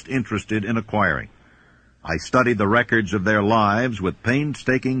 most interested in acquiring. I studied the records of their lives with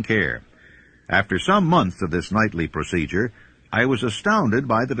painstaking care. After some months of this nightly procedure, I was astounded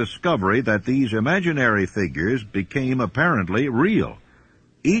by the discovery that these imaginary figures became apparently real.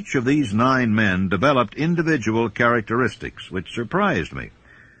 Each of these 9 men developed individual characteristics which surprised me.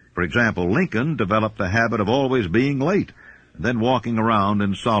 For example, Lincoln developed the habit of always being late, and then walking around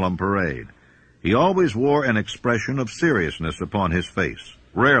in solemn parade. He always wore an expression of seriousness upon his face.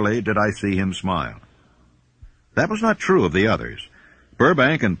 Rarely did I see him smile. That was not true of the others.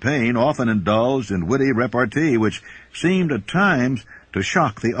 Burbank and Payne often indulged in witty repartee which seemed at times to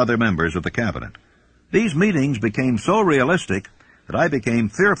shock the other members of the cabinet. These meetings became so realistic that I became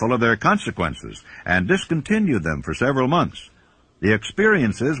fearful of their consequences and discontinued them for several months. The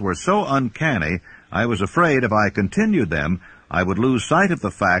experiences were so uncanny, I was afraid if I continued them, I would lose sight of the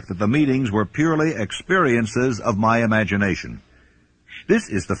fact that the meetings were purely experiences of my imagination. This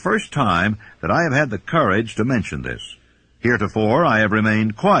is the first time that I have had the courage to mention this. Heretofore, I have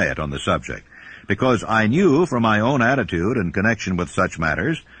remained quiet on the subject, because I knew from my own attitude in connection with such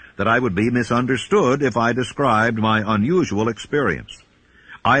matters that I would be misunderstood if I described my unusual experience.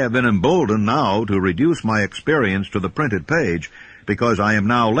 I have been emboldened now to reduce my experience to the printed page, because I am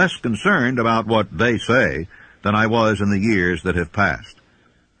now less concerned about what they say than I was in the years that have passed.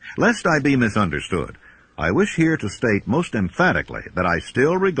 Lest I be misunderstood, I wish here to state most emphatically that I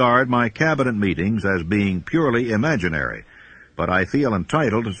still regard my cabinet meetings as being purely imaginary, but I feel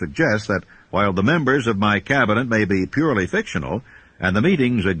entitled to suggest that while the members of my cabinet may be purely fictional, and the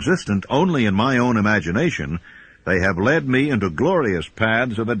meetings existent only in my own imagination, they have led me into glorious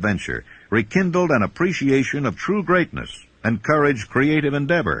paths of adventure, rekindled an appreciation of true greatness, encouraged creative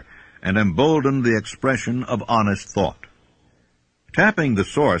endeavor, and emboldened the expression of honest thought. Tapping the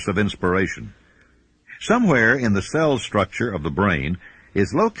source of inspiration. Somewhere in the cell structure of the brain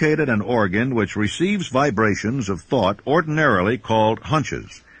is located an organ which receives vibrations of thought ordinarily called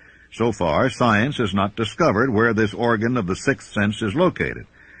hunches. So far, science has not discovered where this organ of the sixth sense is located,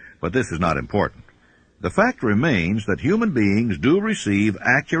 but this is not important. The fact remains that human beings do receive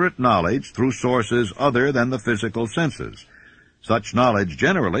accurate knowledge through sources other than the physical senses. Such knowledge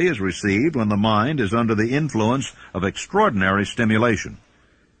generally is received when the mind is under the influence of extraordinary stimulation.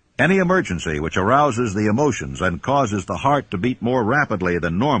 Any emergency which arouses the emotions and causes the heart to beat more rapidly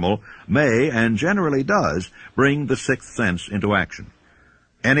than normal may, and generally does, bring the sixth sense into action.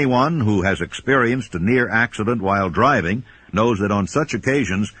 Anyone who has experienced a near accident while driving knows that on such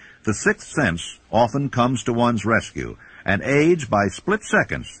occasions the sixth sense often comes to one's rescue and aids by split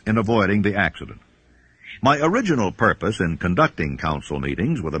seconds in avoiding the accident. My original purpose in conducting council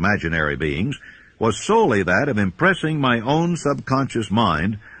meetings with imaginary beings was solely that of impressing my own subconscious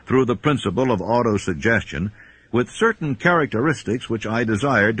mind through the principle of autosuggestion with certain characteristics which I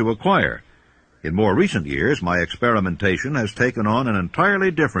desired to acquire. In more recent years, my experimentation has taken on an entirely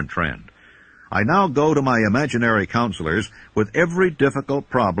different trend. I now go to my imaginary counselors with every difficult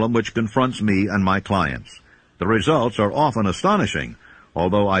problem which confronts me and my clients. The results are often astonishing,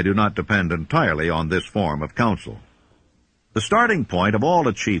 although I do not depend entirely on this form of counsel. The starting point of all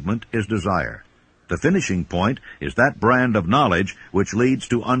achievement is desire. The finishing point is that brand of knowledge which leads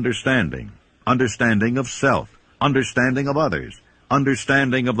to understanding, understanding of self, understanding of others,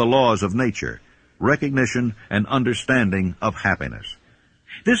 understanding of the laws of nature, recognition and understanding of happiness.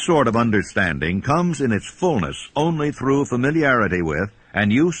 This sort of understanding comes in its fullness only through familiarity with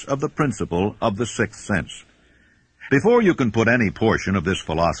and use of the principle of the sixth sense. Before you can put any portion of this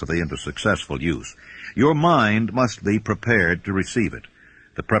philosophy into successful use, your mind must be prepared to receive it.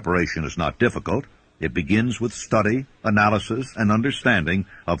 The preparation is not difficult. It begins with study, analysis, and understanding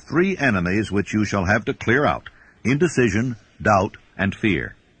of 3 enemies which you shall have to clear out: indecision, doubt, and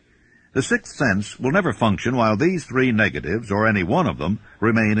fear. The sixth sense will never function while these 3 negatives, or any one of them,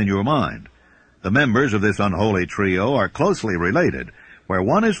 remain in your mind. The members of this unholy trio are closely related. Where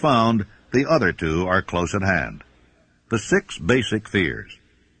one is found, the other 2 are close at hand. The 6 basic fears.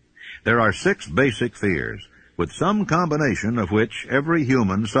 There are 6 basic fears, with some combination of which every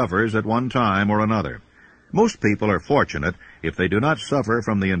human suffers at one time or another. Most people are fortunate if they do not suffer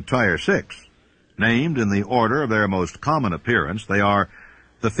from the entire 6. Named in the order of their most common appearance, they are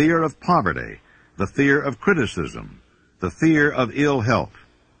the fear of poverty, the fear of criticism, the fear of ill health.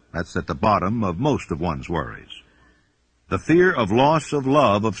 That's at the bottom of most of one's worries. The fear of loss of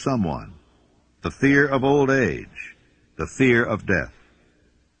love of someone, the fear of old age, the fear of death.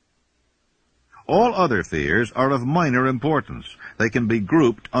 All other fears are of minor importance. They can be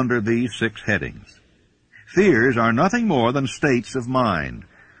grouped under these 6 headings. Fears are nothing more than states of mind.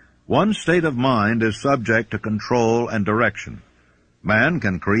 One state of mind is subject to control and direction. Man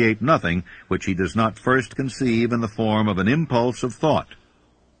can create nothing which he does not first conceive in the form of an impulse of thought.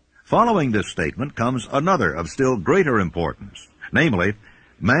 Following this statement comes another of still greater importance, namely,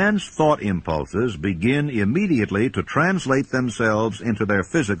 man's thought impulses begin immediately to translate themselves into their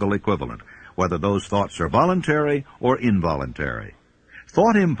physical equivalent, whether those thoughts are voluntary or involuntary.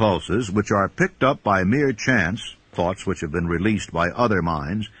 Thought impulses which are picked up by mere chance, thoughts which have been released by other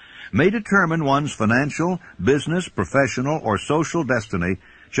minds, may determine one's financial, business, professional, or social destiny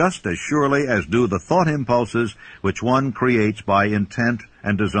just as surely as do the thought impulses which one creates by intent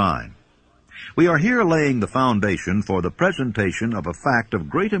and design. We are here laying the foundation for the presentation of a fact of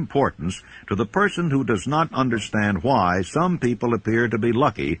great importance to the person who does not understand why some people appear to be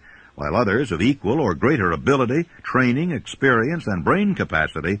lucky, while others of equal or greater ability, training, experience, and brain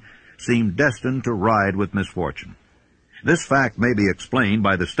capacity seem destined to ride with misfortune. This fact may be explained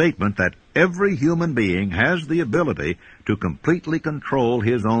by the statement that every human being has the ability to completely control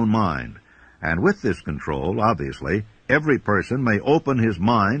his own mind. And with this control, obviously, every person may open his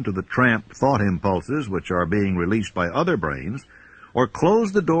mind to the tramp thought impulses which are being released by other brains, or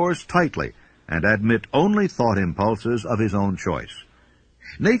close the doors tightly and admit only thought impulses of his own choice.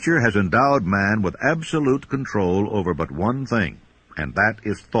 Nature has endowed man with absolute control over but one thing, and that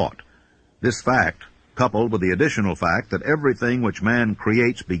is thought. This fact, coupled with the additional fact that everything which man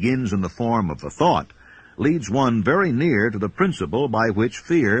creates begins in the form of a thought, leads one very near to the principle by which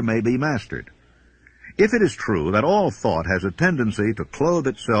fear may be mastered. If it is true that all thought has a tendency to clothe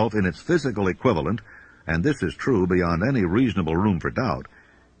itself in its physical equivalent, and this is true beyond any reasonable room for doubt,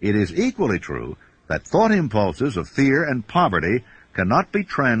 it is equally true that thought impulses of fear and poverty cannot be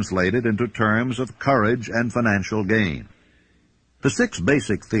translated into terms of courage and financial gain. The 6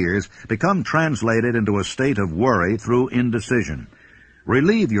 basic fears become translated into a state of worry through indecision.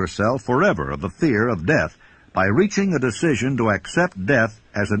 Relieve yourself forever of the fear of death by reaching a decision to accept death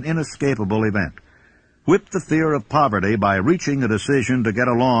as an inescapable event. Whip the fear of poverty by reaching a decision to get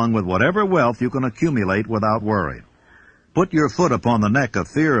along with whatever wealth you can accumulate without worry. Put your foot upon the neck of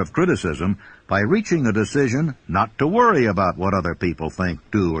fear of criticism by reaching a decision not to worry about what other people think,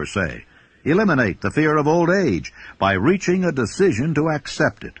 do, or say. Eliminate the fear of old age by reaching a decision to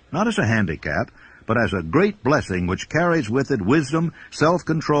accept it, not as a handicap, but as a great blessing which carries with it wisdom,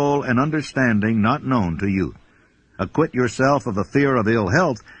 self-control, and understanding not known to youth. Acquit yourself of the fear of ill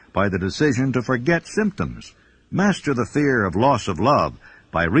health by the decision to forget symptoms. Master the fear of loss of love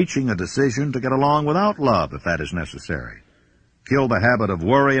by reaching a decision to get along without love if that is necessary. Kill the habit of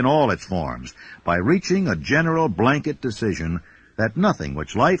worry in all its forms by reaching a general blanket decision that nothing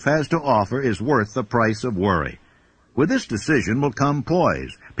which life has to offer is worth the price of worry. With this decision will come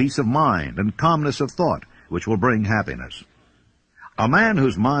poise, peace of mind, and calmness of thought, which will bring happiness. A man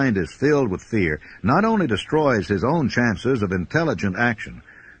whose mind is filled with fear not only destroys his own chances of intelligent action,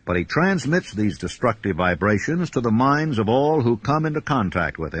 but he transmits these destructive vibrations to the minds of all who come into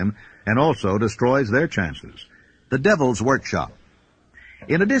contact with him, and also destroys their chances. The devil's workshop.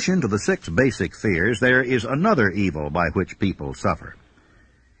 In addition to the 6 basic fears, there is another evil by which people suffer.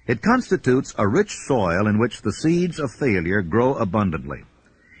 It constitutes a rich soil in which the seeds of failure grow abundantly.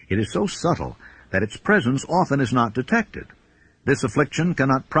 It is so subtle that its presence often is not detected. This affliction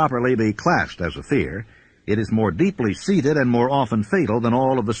cannot properly be classed as a fear. It is more deeply seated and more often fatal than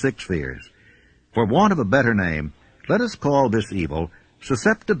all of the 6 fears. For want of a better name, let us call this evil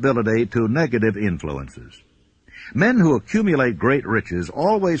susceptibility to negative influences. Men who accumulate great riches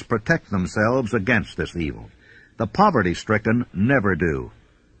always protect themselves against this evil. The poverty-stricken never do.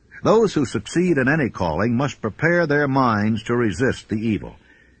 Those who succeed in any calling must prepare their minds to resist the evil.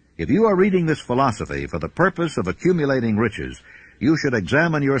 If you are reading this philosophy for the purpose of accumulating riches, you should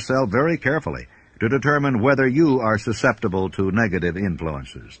examine yourself very carefully to determine whether you are susceptible to negative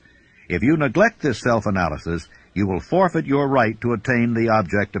influences. If you neglect this self-analysis, you will forfeit your right to attain the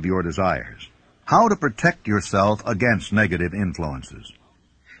object of your desires. How to protect yourself against negative influences.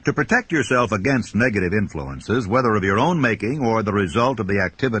 To protect yourself against negative influences, whether of your own making or the result of the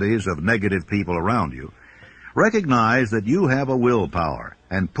activities of negative people around you, recognize that you have a willpower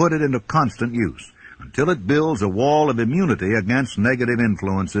and put it into constant use. until it builds a wall of immunity against negative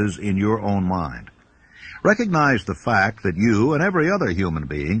influences in your own mind. Recognize the fact that you and every other human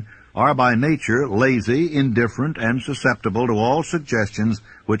being are by nature lazy, indifferent, and susceptible to all suggestions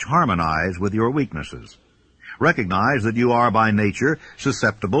which harmonize with your weaknesses. Recognize that you are by nature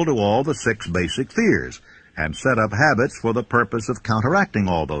susceptible to all the 6 basic fears, and set up habits for the purpose of counteracting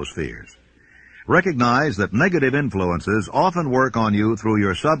all those fears. Recognize that negative influences often work on you through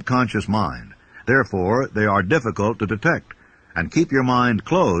your subconscious mind. Therefore, they are difficult to detect, and keep your mind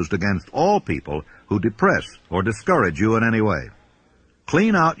closed against all people who depress or discourage you in any way.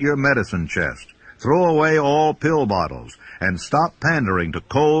 Clean out your medicine chest, throw away all pill bottles, and stop pandering to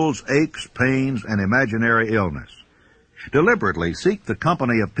colds, aches, pains, and imaginary illness. Deliberately seek the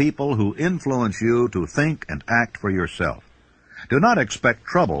company of people who influence you to think and act for yourself. Do not expect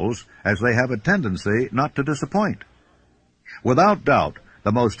troubles, as they have a tendency not to disappoint. Without doubt,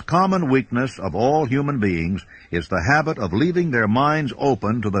 the most common weakness of all human beings is the habit of leaving their minds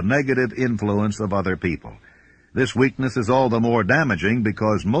open to the negative influence of other people. This weakness is all the more damaging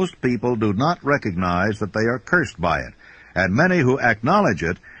because most people do not recognize that they are cursed by it, and many who acknowledge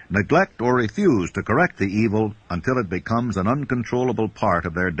it neglect or refuse to correct the evil until it becomes an uncontrollable part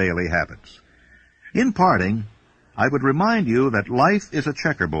of their daily habits. In parting, I would remind you that life is a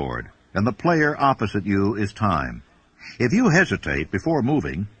checkerboard, and the player opposite you is time. If you hesitate before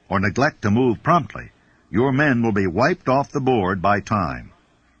moving, or neglect to move promptly, your men will be wiped off the board by time.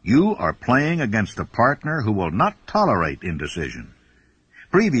 You are playing against a partner who will not tolerate indecision.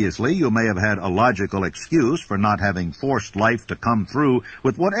 Previously, you may have had a logical excuse for not having forced life to come through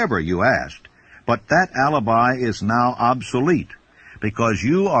with whatever you asked, but that alibi is now obsolete, because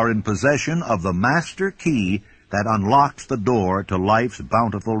you are in possession of the master key that unlocks the door to life's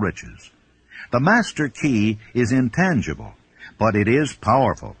bountiful riches. The master key is intangible, but it is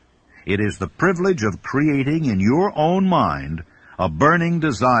powerful. It is the privilege of creating in your own mind a burning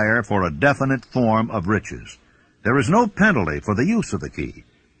desire for a definite form of riches. There is no penalty for the use of the key,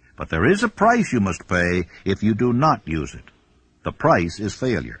 but there is a price you must pay if you do not use it. The price is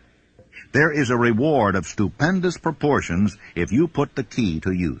failure. There is a reward of stupendous proportions if you put the key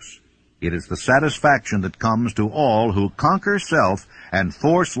to use. It is the satisfaction that comes to all who conquer self and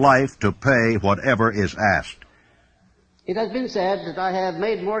force life to pay whatever is asked. It has been said that I have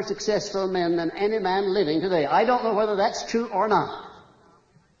made more successful men than any man living today. I don't know whether that's true or not,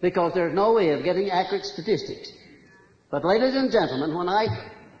 because there's no way of getting accurate statistics. But ladies and gentlemen,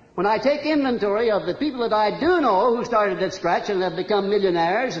 when I take inventory of the people that I do know who started at scratch and have become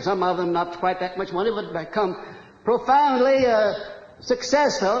millionaires, and some of them not quite that much money, but become profoundly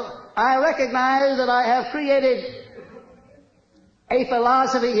successful, I recognize that I have created a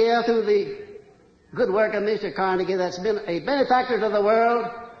philosophy here through the good work of Mr. Carnegie that's been a benefactor to the world,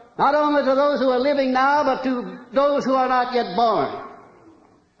 not only to those who are living now, but to those who are not yet born.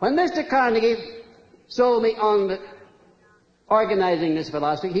 When Mr. Carnegie sold me on organizing this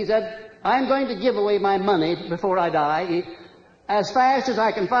philosophy, he said, I'm going to give away my money before I die as fast as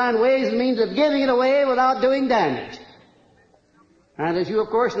I can find ways and means of giving it away without doing damage. And as you, of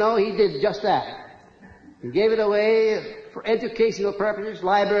course, know, he did just that. He gave it away for educational purposes,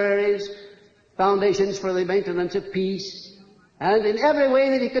 libraries, foundations for the maintenance of peace, and in every way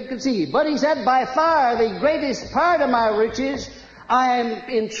that he could conceive. But he said, by far the greatest part of my riches I am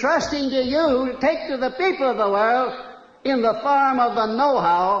entrusting to you to take to the people of the world in the form of the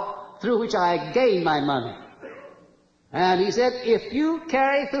know-how through which I gain my money. And he said, if you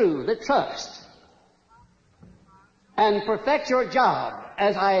carry through the trust and perfect your job,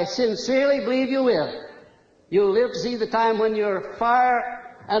 as I sincerely believe you will, you'll live to see the time when you're far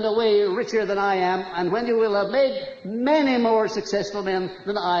and away richer than I am, and when you will have made many more successful men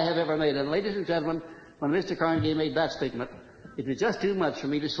than I have ever made. And ladies and gentlemen, when Mr. Carnegie made that statement, it was just too much for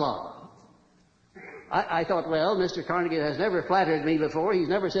me to swallow. I thought, well, Mr. Carnegie has never flattered me before. He's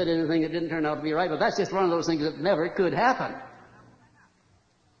never said anything that didn't turn out to be right, but that's just one of those things that never could happen.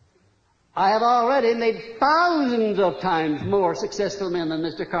 I have already made thousands of times more successful men than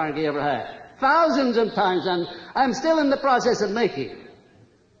Mr. Carnegie ever had. Thousands of times, and I'm still in the process of making.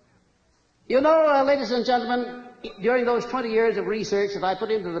 You know, ladies and gentlemen, during those 20 years of research that I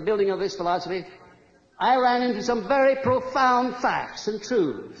put into the building of this philosophy, I ran into some very profound facts and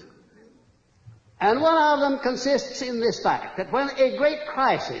truths. And one of them consists in this fact, that when a great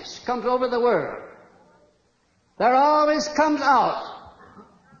crisis comes over the world, there always comes out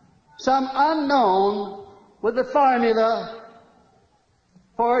some unknown with the formula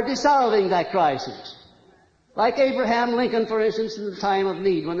for dissolving that crisis. Like Abraham Lincoln, for instance, in the time of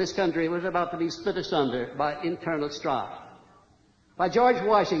need, when this country was about to be split asunder by internal strife. By George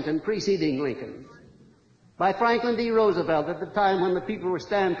Washington preceding Lincoln. by Franklin D. Roosevelt at the time when the people were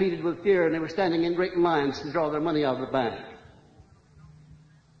stampeded with fear and they were standing in great lines to draw their money out of the bank.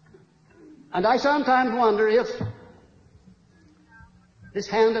 And I sometimes wonder if this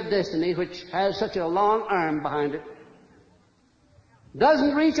hand of destiny, which has such a long arm behind it,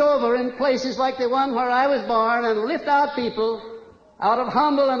 doesn't reach over in places like the one where I was born and lift out people out of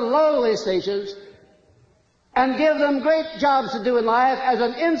humble and lowly stations and give them great jobs to do in life as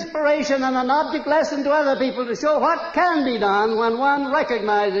an inspiration and an object lesson to other people to show what can be done when one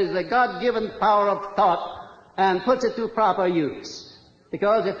recognizes the God-given power of thought and puts it to proper use.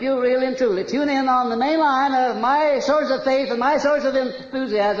 Because if you really and truly tune in on the main line of my source of faith and my source of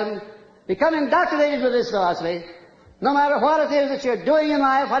enthusiasm, become indoctrinated with this philosophy, no matter what it is that you're doing in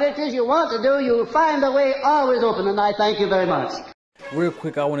life, what it is you want to do, you'll find the way always open, and I thank you very much. Real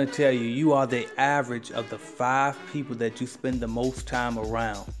quick, I want to tell you, you are the average of the 5 people that you spend the most time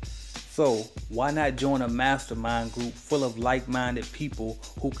around. So why not join a mastermind group full of like-minded people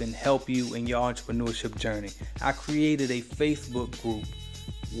who can help you in your entrepreneurship journey? I created a Facebook group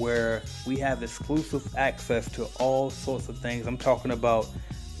where we have exclusive access to all sorts of things. I'm talking about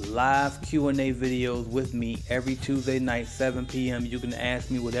live Q&A videos with me every Tuesday night, 7 p.m. You can ask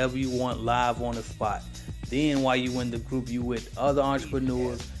me whatever you want live on the spot. Then while you in the group, you with other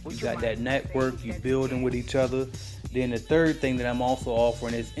entrepreneurs, you got that network, you building with each other. Then the third thing that I'm also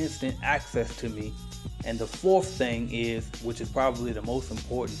offering is instant access to me. And the fourth thing is, which is probably the most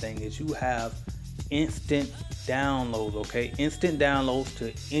important thing, is you have instant downloads, okay? Instant downloads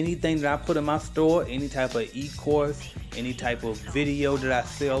to anything that I put in my store, any type of e-course, any type of video that I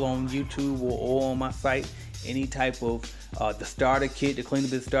sell on YouTube or on my site, any type of the starter kit, the Clean the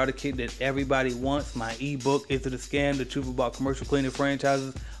Biz starter kit that everybody wants, my ebook, Is It a Scam? The Truth About Commercial Cleaning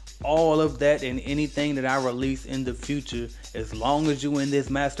Franchises, all of that and anything that I release in the future, as long as you're in this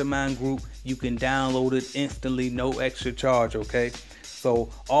mastermind group, you can download it instantly, no extra charge, okay? So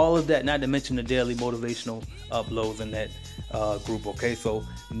all of that, not to mention the daily motivational uploads in that group, okay? So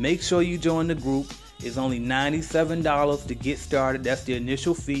make sure you join the group. It's only $97 to get started. That's the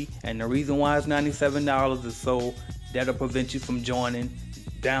initial fee. And the reason why it's $97 is so that'll prevent you from joining,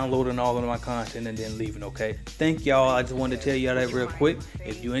 downloading all of my content and then leaving, okay? Thank y'all. I just wanted to tell y'all that real quick.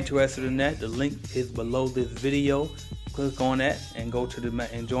 If you're interested in that, the link is below this video. Click on that and go to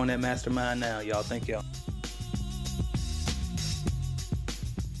and join that mastermind now, y'all. Thank y'all.